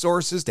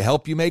resources to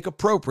help you make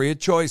appropriate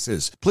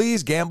choices.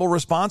 Please gamble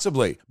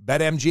responsibly.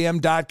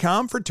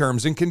 BetMGM.com for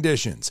terms and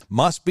conditions.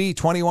 Must be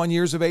 21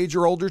 years of age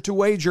or older to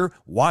wager.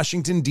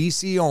 Washington,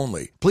 D.C.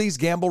 only. Please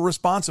gamble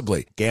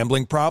responsibly.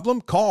 Gambling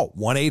problem? Call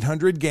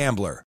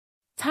 1-800-GAMBLER.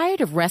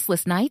 Tired of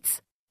restless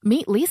nights?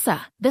 Meet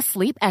Lisa, the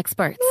sleep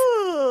experts.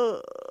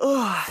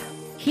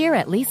 Here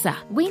at Lisa,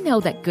 we know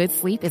that good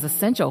sleep is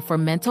essential for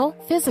mental,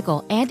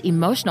 physical, and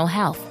emotional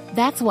health.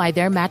 That's why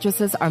their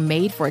mattresses are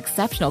made for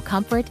exceptional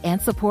comfort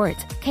and support,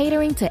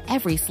 catering to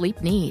every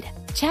sleep need.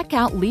 Check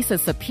out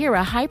Lisa's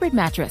Sapira Hybrid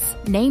Mattress,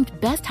 named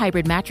Best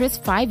Hybrid Mattress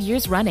 5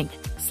 years running.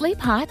 Sleep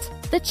hot?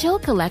 The Chill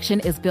Collection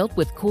is built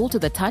with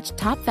cool-to-the-touch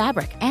top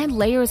fabric and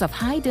layers of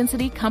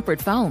high-density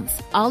comfort foams,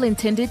 all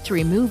intended to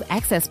remove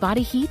excess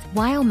body heat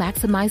while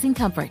maximizing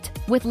comfort.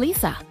 With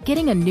Lisa,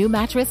 getting a new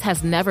mattress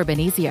has never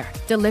been easier.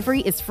 Delivery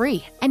is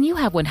free, and you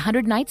have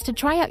 100 nights to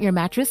try out your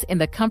mattress in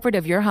the comfort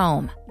of your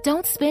home.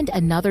 Don't spend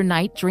another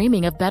night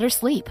dreaming of better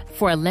sleep.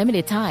 For a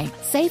limited time,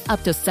 save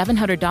up to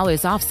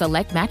 $700 off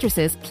select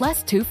mattresses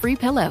plus 2 free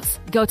pillows.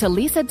 Go to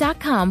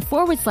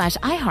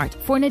lisa.com/iHeart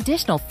for an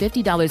additional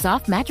 $50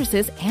 off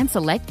mattresses and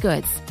select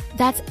goods.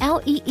 That's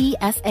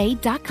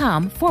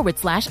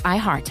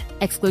LEESA.com/iHeart.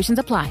 Exclusions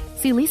apply.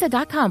 See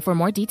lisa.com for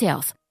more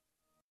details.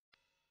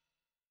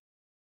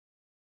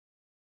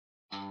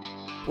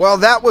 Well,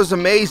 that was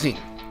amazing.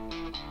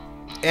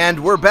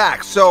 And we're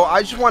back. So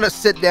I just want to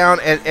sit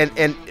down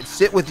and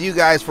sit with you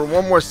guys for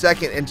one more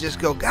second and just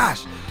go,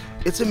 gosh,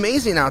 it's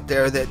amazing out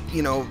there that,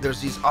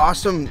 there's these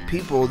awesome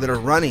people that are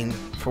running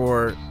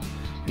for,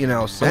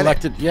 Senate.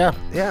 Elected, yeah.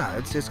 Yeah,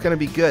 it's going to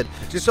be good.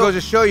 It just goes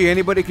to show you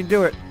anybody can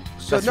do it.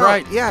 So That's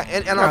right. Yeah,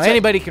 and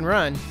Anybody can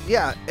run.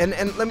 Yeah, and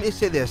let me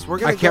say this: we're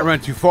gonna. I can't run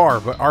too far,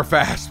 but are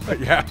fast.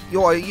 But yeah.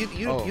 You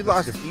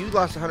lost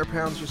 100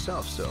 pounds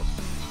yourself, so.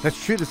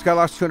 That's true. This guy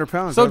lost 200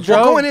 pounds. So,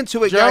 Well, going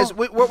into it, guys,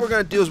 what we're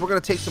going to do is we're going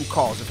to take some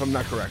calls, if I'm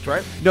not correct,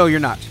 right? No, you're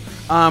not.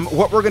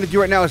 What we're going to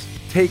do right now is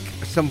take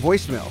some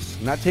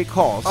voicemails, not take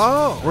calls.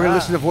 Oh, we're going to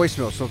listen to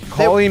voicemails. So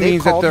calling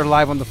means that they're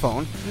live on the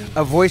phone.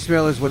 A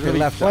voicemail is what they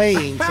left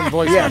playing us. some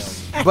voicemails.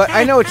 Yes, but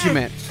I know what you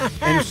meant,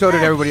 and so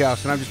did everybody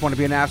else. And I just want to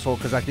be an asshole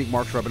because I think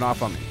Mark's rubbing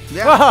off on me.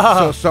 Yeah.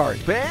 So sorry.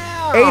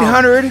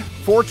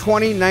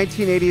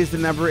 800-420-1980 is the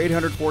number.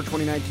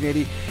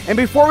 800-420-1980. And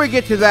before we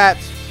get to that,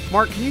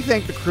 Mark, can you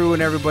thank the crew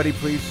and everybody,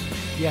 please?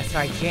 Yes,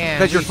 I can.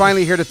 Because you're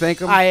finally here to thank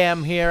them? I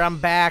am here. I'm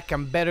back.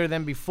 I'm better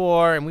than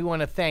before. And we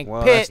want to thank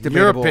Well, Pitt, that's Your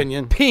debatable.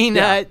 opinion.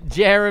 Peanut,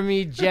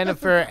 Jeremy,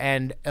 Jennifer,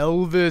 and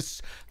Elvis.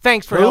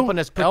 Thanks for Who? helping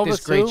us put this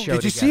Elvis great who? show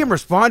Did you together. see him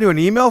respond to an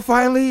email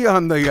finally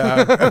on the?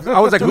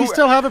 I was like, Do we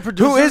still have a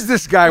producer? Who is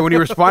this guy? When he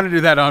responded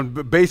to that on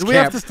Basecamp. Do we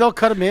have to still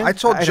cut him in? I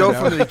told I Joe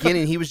don't from know. the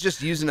beginning he was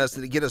just using us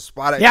to get a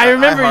spot at Yeah, I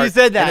remember iHeart, you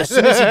said that. And as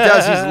soon as he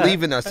does, he's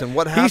leaving us. And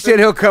what happened? He said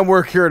he'll come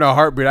work here in a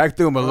heartbeat. I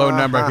threw him a low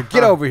number. I said,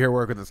 get over here,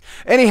 work with us.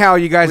 Anyhow,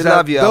 you guys, We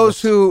love you, those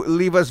Elvis. who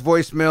leave us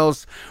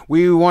voicemails,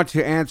 we want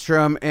to answer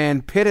them.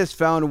 And Pitt has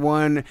found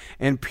one,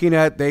 and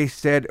Peanut, they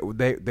said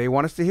they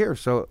want us to hear.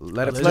 So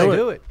let's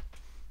do it.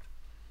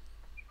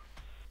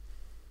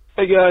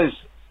 Hey guys,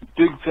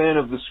 big fan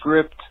of the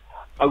script.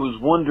 I was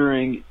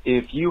wondering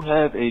if you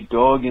have a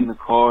dog in the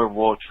car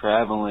while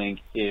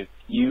traveling, if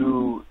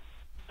you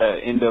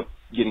end up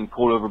getting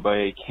pulled over by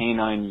a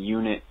canine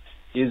unit,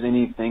 is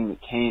anything that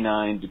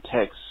canine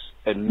detects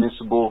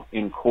admissible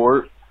in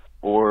court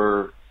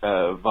or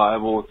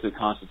viable to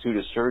constitute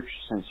a search,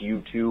 since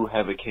you too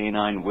have a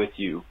canine with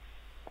you?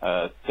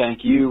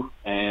 Thank you,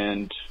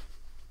 and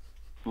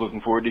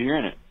looking forward to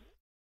hearing it.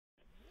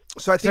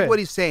 So I think what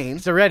he's saying...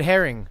 It's a red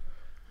herring.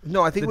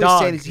 No, I think what he's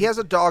saying is he has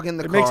a dog in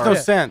the car. It makes no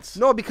sense.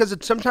 No, because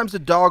sometimes the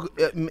dog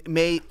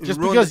may Just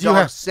ruin because the you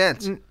have dog's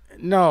scent.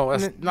 No,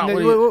 that's not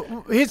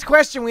what his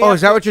question. Oh,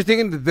 is that what you're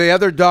thinking? The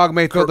other dog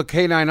may throw the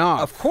canine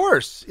off. Of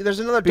course. There's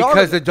another dog.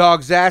 Because the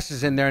dog's ass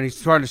is in there and he's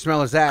starting to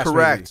smell his ass.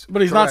 Correct.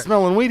 But he's not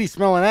smelling weed, he's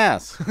smelling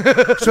ass.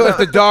 So if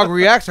the dog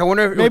reacts, I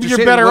wonder if maybe you're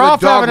better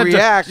off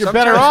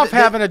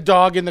having a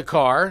dog in the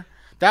car.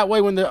 That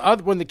way, when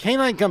the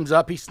canine comes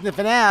up, he's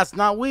sniffing ass,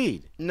 not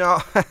weed. No,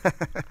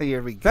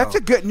 here we go. That's a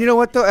good. You know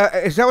what though?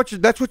 Is that what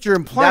that's what you're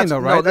implying though,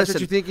 right? That's what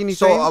you're thinking. He's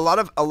saying? a lot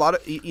of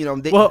you know.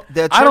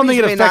 I don't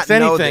think it affects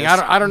anything.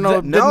 I don't know.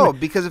 No,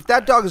 because if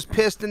that dog is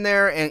pissed in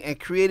there and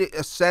created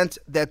a scent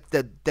that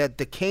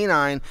the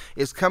canine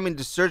is coming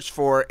to search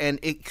for, and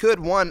it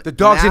could the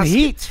dog's in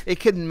heat.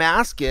 It could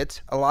mask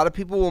it. A lot of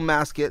people will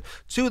mask it.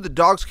 Two, the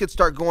dogs could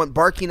start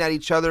barking at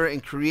each other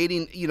and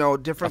creating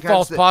different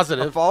kinds of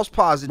a false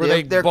positive.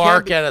 Where they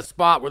bark at a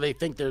spot where they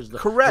think there's the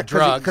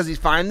drugs. Because he's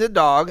finding the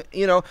dog.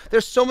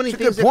 There's so many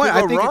things that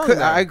could go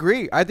wrong. I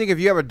agree. I think if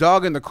you have a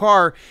dog in the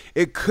car,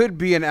 it could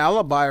be an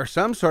alibi or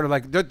some sort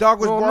of the dog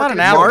was barking. Not an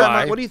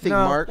alibi. What do you think,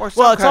 Mark?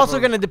 Well, it's also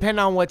going to depend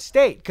on what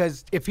state,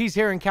 because if he's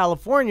here in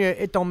California,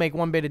 it don't make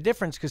one bit of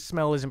difference because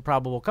smell isn't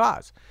probable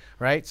cause,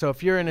 right? So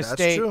if you're in a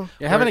state, true.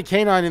 Having a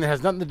canine in it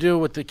has nothing to do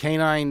with the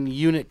canine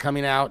unit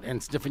coming out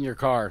and sniffing your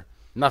car.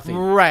 Nothing.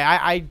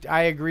 Right.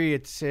 I agree.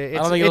 It's I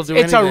don't think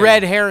it's a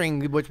red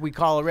herring, which we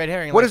call a red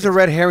herring. What does a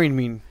red herring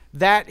mean?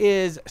 That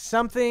is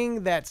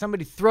something that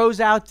somebody throws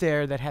out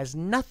there that has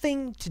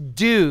nothing to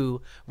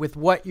do with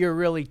what you're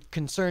really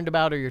concerned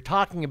about or you're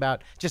talking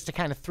about, just to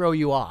kind of throw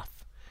you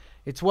off.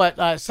 It's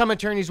what some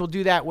attorneys will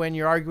do that when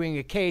you're arguing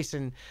a case,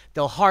 and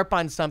they'll harp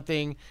on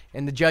something,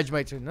 and the judge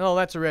might say, "No,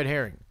 that's a red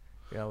herring."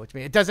 Which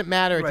means it doesn't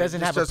matter. It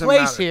doesn't have a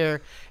place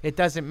here. It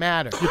doesn't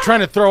matter. You're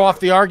trying to throw off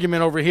the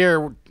argument over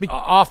here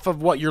off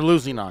of what you're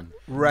losing on.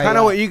 Right. Kind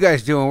of what you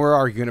guys do when we're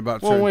arguing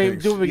about certain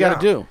things. Do what we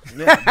got to do.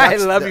 I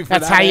love you for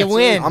that. That's how you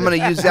win. I'm going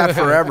to use that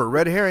forever.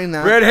 Red herring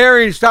now. Red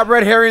herring. Stop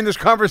red herring this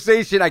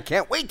conversation. I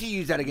can't wait to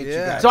use that against you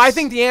guys. So I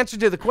think the answer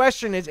to the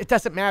question is it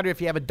doesn't matter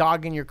if you have a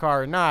dog in your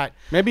car or not.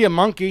 Maybe a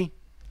monkey.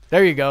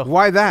 There you go.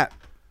 Why that?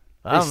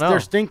 I don't know. They're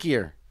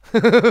stinkier.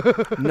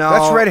 No,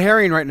 that's red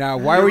herring right now.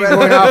 Why are we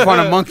going off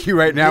on a monkey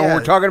right now when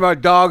we're talking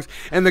about dogs?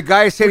 And the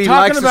guy said he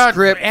likes the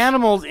script.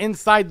 Animals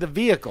inside the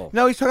vehicle.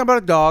 No, he's talking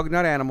about a dog,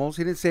 not animals.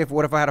 He didn't say,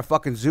 what if I had a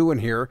fucking zoo in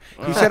here?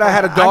 He said I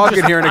had a dog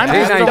in here and a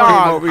canine came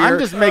over here. I'm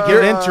just making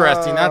it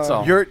interesting, that's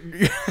all.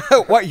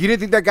 What, you didn't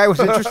think that guy was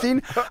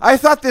interesting? I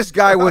thought this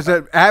guy was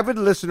an avid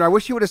listener. I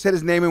wish he would have said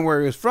his name and where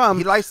he was from.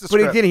 He likes the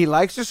script. But he didn't. He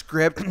likes the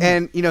script,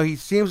 and he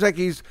seems like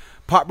he's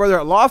Pot Brother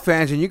at Law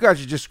fans, and you guys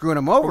are just screwing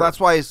him over. Well, that's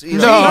why he's no,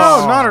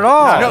 not at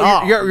all.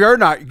 No, you're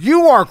not.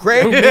 You are,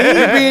 Craig.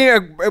 You're being a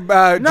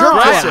jerk.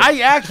 I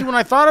actually, when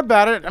I thought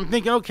about it, I'm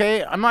thinking,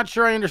 okay, I'm not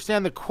sure I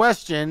understand the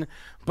question,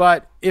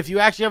 but if you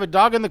actually have a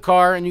dog in the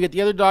car and you get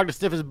the other dog to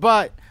sniff his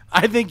butt,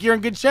 I think you're in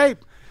good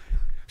shape.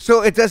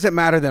 So it doesn't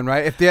matter then,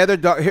 right? If the other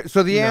dog.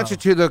 So the answer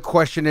to the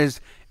question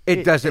is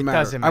it doesn't matter.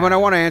 Doesn't matter. I mean, I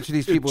want to answer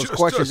these people's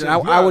questions, and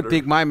I would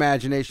think my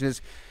imagination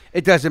is.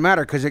 It doesn't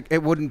matter because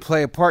it wouldn't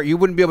play a part. You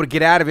wouldn't be able to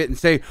get out of it and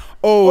say,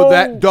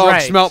 that dog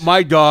smelt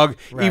my dog,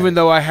 even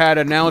though I had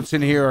an ounce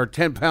in here or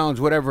 10 pounds,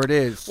 whatever it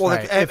is. Well,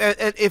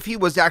 if he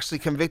was actually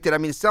convicted, I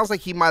mean, it sounds like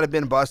he might have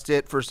been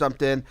busted for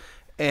something,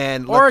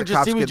 and or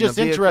just he was just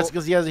interested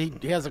because he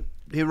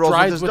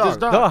drives with his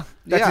dog.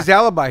 That's his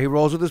alibi. He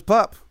rolls with his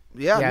pup.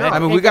 Yeah, I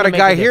mean, we got a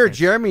guy here,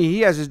 Jeremy. He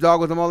has his dog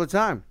with him all the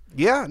time.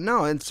 Yeah,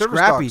 no, and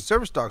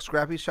service dog,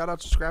 Scrappy. Shout out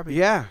to Scrappy.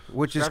 Yeah,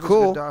 which is Scrappy's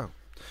cool. A good dog.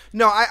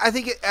 No, I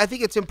think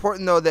it's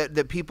important though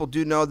that people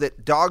do know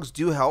that dogs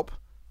do help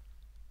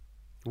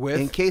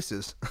in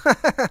cases.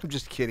 I'm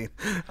just kidding.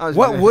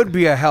 What would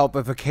be a help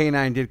if a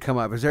canine did come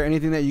up? Is there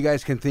anything that you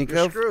guys can think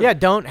of? Screwed. Yeah,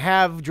 don't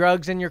have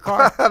drugs in your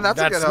car. That's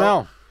a good smell.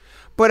 Help.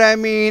 But I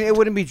mean, it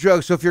wouldn't be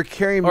drugs. So if you're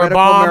carrying medical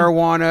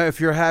marijuana, if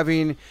you're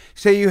having,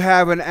 say, you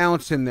have an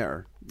ounce in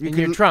there in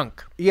your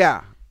trunk,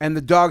 and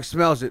the dog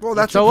smells it. Well,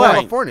 that's in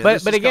California.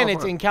 But again,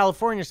 it's in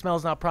California.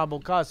 Smells not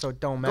probable cause, so it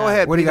don't matter. Go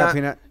ahead. What do you got,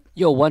 Peanut?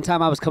 Yo, one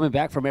time I was coming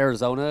back from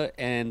Arizona,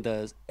 and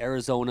the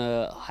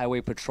Arizona Highway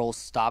Patrol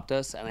stopped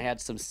us, and I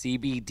had some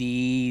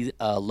CBD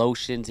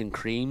lotions and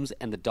creams,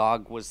 and the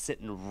dog was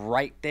sitting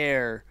right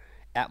there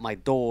at my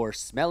door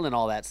smelling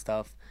all that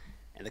stuff,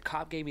 and the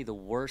cop gave me the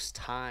worst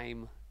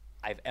time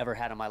I've ever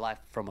had in my life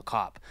from a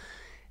cop.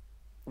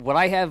 Would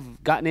I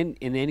have gotten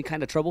in any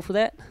kind of trouble for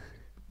that?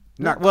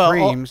 Not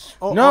creams.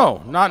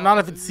 No, not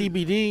if it's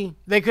CBD.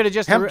 They could have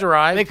just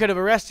hemp-derived. They could have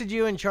arrested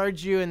you and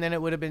charged you, and then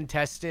it would have been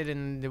tested,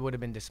 and it would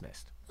have been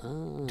dismissed.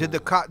 Did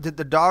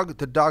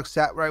the dog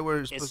sat right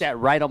where it sat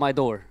right on my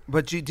door?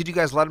 But did you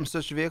guys let him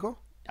search the vehicle?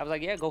 I was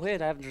like, yeah, go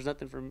ahead. There's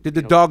nothing for me. Did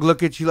the dog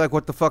look at you like,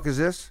 what the fuck is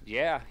this?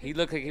 Yeah, he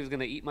looked like he was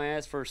going to eat my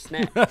ass for a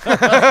snack.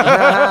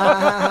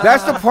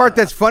 That's the part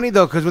that's funny,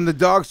 though, because when the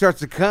dog starts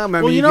to come,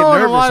 I mean, you get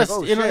nervous.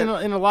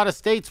 In a lot of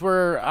states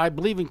where I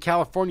believe in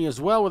California as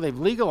well, where they've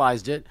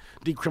legalized it,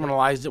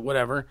 decriminalized it,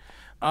 whatever,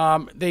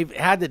 they've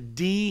had to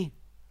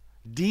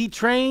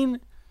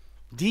detrain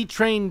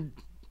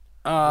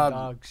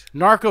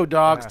narco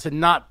dogs to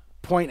not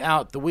point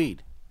out the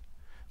weed.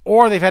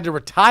 Or they've had to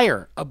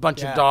retire a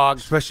bunch of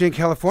dogs. Especially in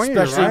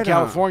California. Especially in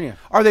California.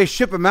 Or they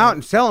ship them out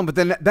and sell them, but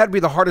then that'd be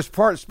the hardest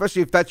part,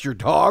 especially if that's your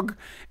dog.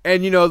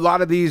 And, a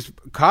lot of these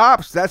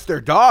cops, that's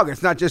their dog.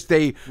 It's not just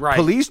a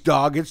police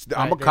dog.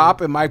 I'm a cop,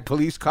 and my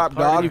police cop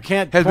dog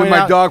has been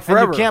my dog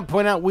forever. And you can't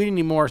point out weed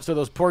anymore, so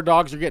those poor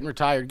dogs are getting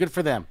retired. Good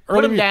for them.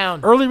 Put them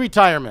down. Early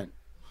retirement.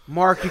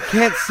 Mark, you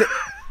can't say...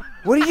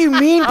 What do you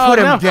mean put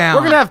him down?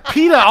 We're going to have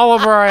PETA all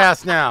over our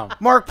ass now.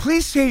 Mark,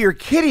 please say you're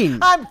kidding.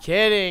 I'm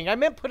kidding. I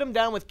meant put him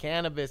down with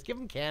cannabis. Give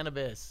him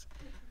cannabis.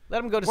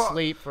 Let him go to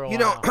sleep for a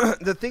while.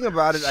 The thing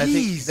about it, I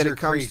think that it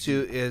comes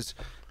to is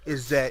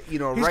that, he's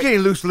getting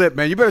loose lip,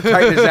 man. You better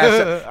tighten his ass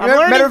up. I'm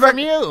learning from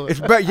you.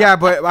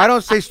 But I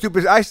don't say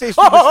stupid. I say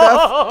stupid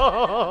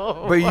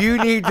stuff. But you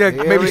need to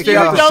maybe stay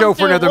off the show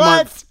for another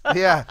month.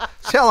 Yeah.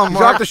 Tell him,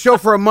 Mark. He's off the show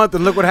for a month,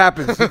 and look what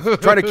happens. He's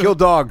trying to kill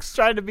dogs.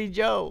 Trying to be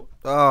Joe.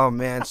 Oh,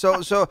 man.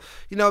 So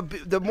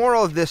the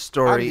moral of this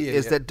story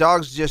is that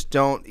dogs just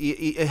don't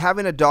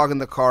having a dog in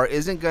the car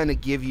isn't going to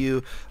give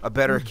you a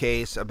better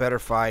case, a better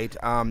fight.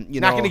 Not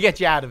going to get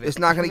you out of it. It's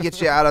not going to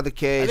get you out of the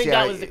case. I think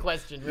that was the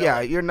question, really.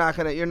 Yeah, you're not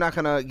going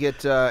to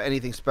get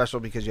anything special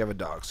because you have a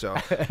dog. So,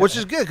 which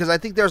is good because I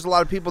think there's a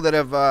lot of people that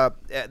have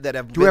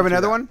Do we have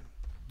another one?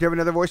 Do you have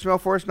another voicemail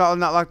for us? No,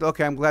 not like.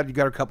 Okay, I'm glad you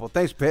got a couple.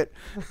 Thanks, Pitt.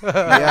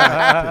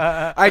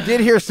 Yeah, I did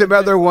hear some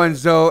other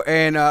ones though,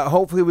 and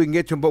hopefully we can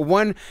get to them. But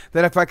one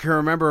that, if I can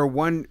remember,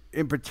 one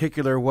in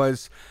particular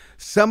was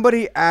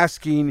somebody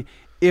asking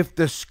if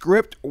the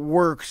script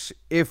works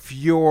if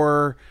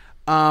you're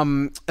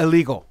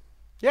illegal.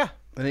 Yeah.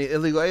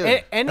 Illegal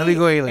alien.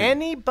 Illegal alien.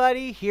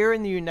 Anybody here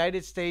in the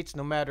United States,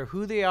 no matter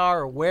who they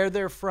are or where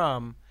they're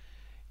from,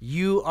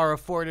 you are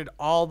afforded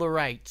all the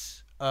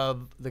rights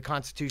of the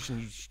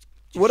Constitution.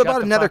 What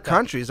about in other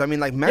countries? I mean,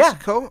 like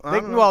Mexico? Yeah.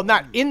 Well,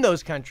 not in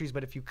those countries,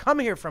 but if you come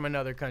here from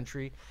another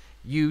country,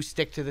 you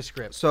stick to the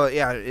script. So,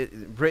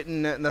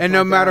 Britain... And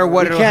no matter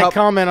what, you can't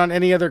comment on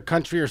any other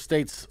country or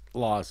state's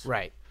laws.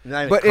 Right.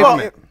 But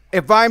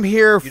if I'm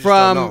here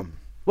from...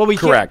 Well, we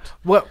correct.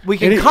 We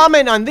can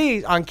comment on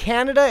these on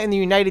Canada and the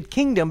United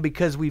Kingdom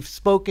because we've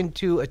spoken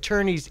to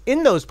attorneys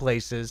in those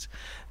places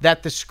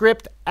that the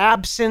script,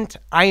 absent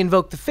I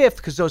invoke the Fifth,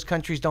 because those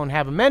countries don't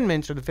have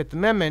amendments or the Fifth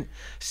Amendment,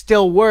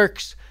 still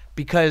works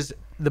because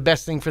the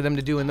best thing for them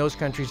to do in those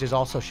countries is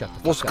also shut the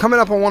fuck up. Well, coming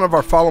up on one of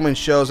our following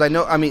shows,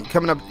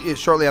 coming up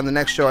shortly on the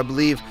next show, I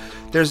believe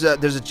there's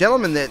a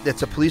gentleman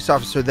that's a police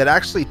officer that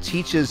actually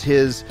teaches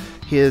his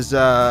police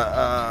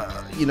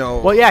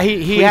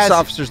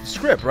officers the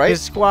script, right?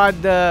 His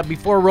squad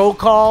before roll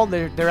call,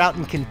 they're out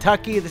in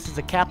Kentucky. This is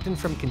a captain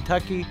from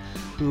Kentucky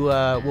who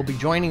will be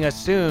joining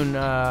us soon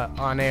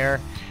on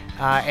air,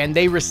 and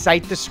they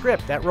recite the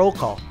script at roll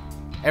call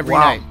every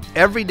night,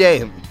 every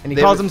day, and he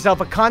calls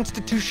himself a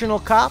constitutional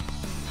cop,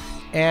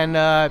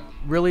 and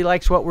really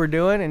likes what we're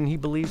doing, and he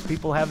believes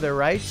people have their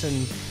rights,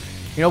 and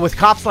with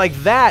cops like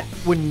that,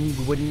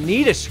 wouldn't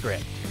need a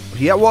script.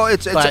 Yeah, well,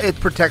 it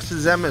protects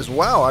them as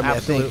well. I mean,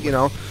 absolutely.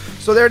 I think,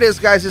 So there it is,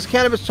 guys. It's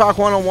Cannabis Talk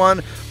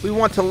 101. We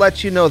want to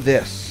let you know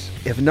this.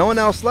 If no one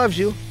else loves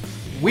you,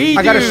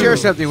 I got to share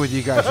something with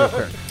you guys up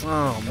there.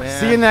 Oh,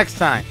 man. See you next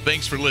time.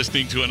 Thanks for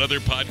listening to another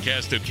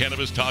podcast of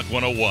Cannabis Talk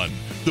 101,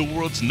 the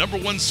world's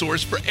 #1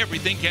 source for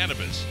everything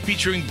cannabis,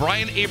 featuring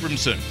Brian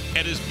Abramson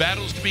and his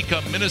battles to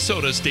become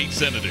Minnesota State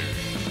Senator.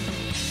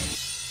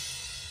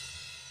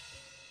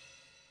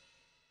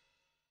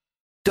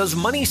 Does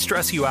money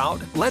stress you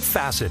out? Let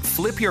Facet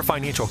flip your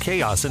financial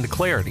chaos into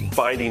clarity.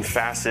 Finding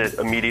Facet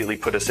immediately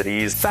put us at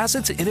ease.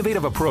 Facet's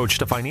innovative approach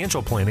to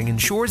financial planning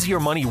ensures your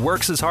money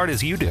works as hard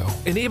as you do,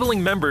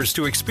 enabling members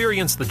to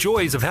experience the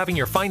joys of having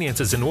your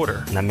finances in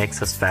order. And that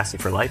makes us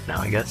Facet for life now,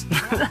 I guess.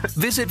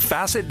 Visit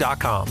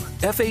Facet.com,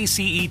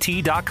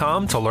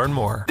 FACET.com to learn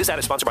more. This ad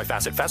is sponsored by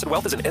Facet. Facet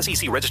Wealth is an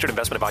SEC registered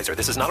investment advisor.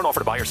 This is not an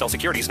offer to buy or sell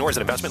securities, nor is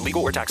it investment,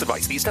 legal, or tax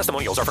advice. These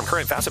testimonials are from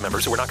current Facet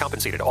members who are not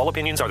compensated. All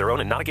opinions are their own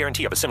and not a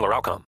guarantee of a similar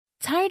outcome.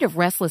 Tired of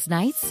restless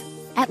nights?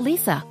 At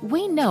Leesa,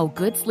 we know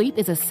good sleep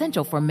is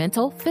essential for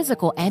mental,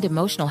 physical, and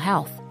emotional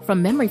health.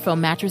 From memory foam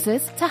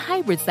mattresses to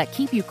hybrids that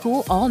keep you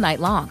cool all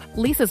night long,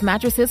 Leesa's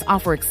mattresses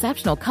offer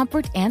exceptional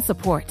comfort and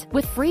support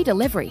with free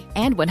delivery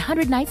and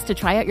 100 nights to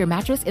try out your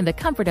mattress in the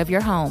comfort of your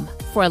home.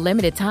 For a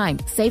limited time,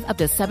 save up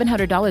to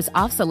 $700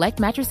 off select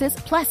mattresses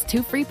plus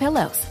 2 free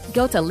pillows.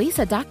 Go to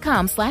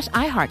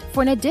Leesa.com/iHeart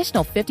for an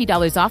additional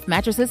 $50 off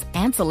mattresses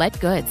and select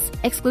goods.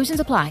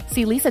 Exclusions apply.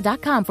 See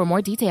Leesa.com for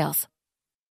more details.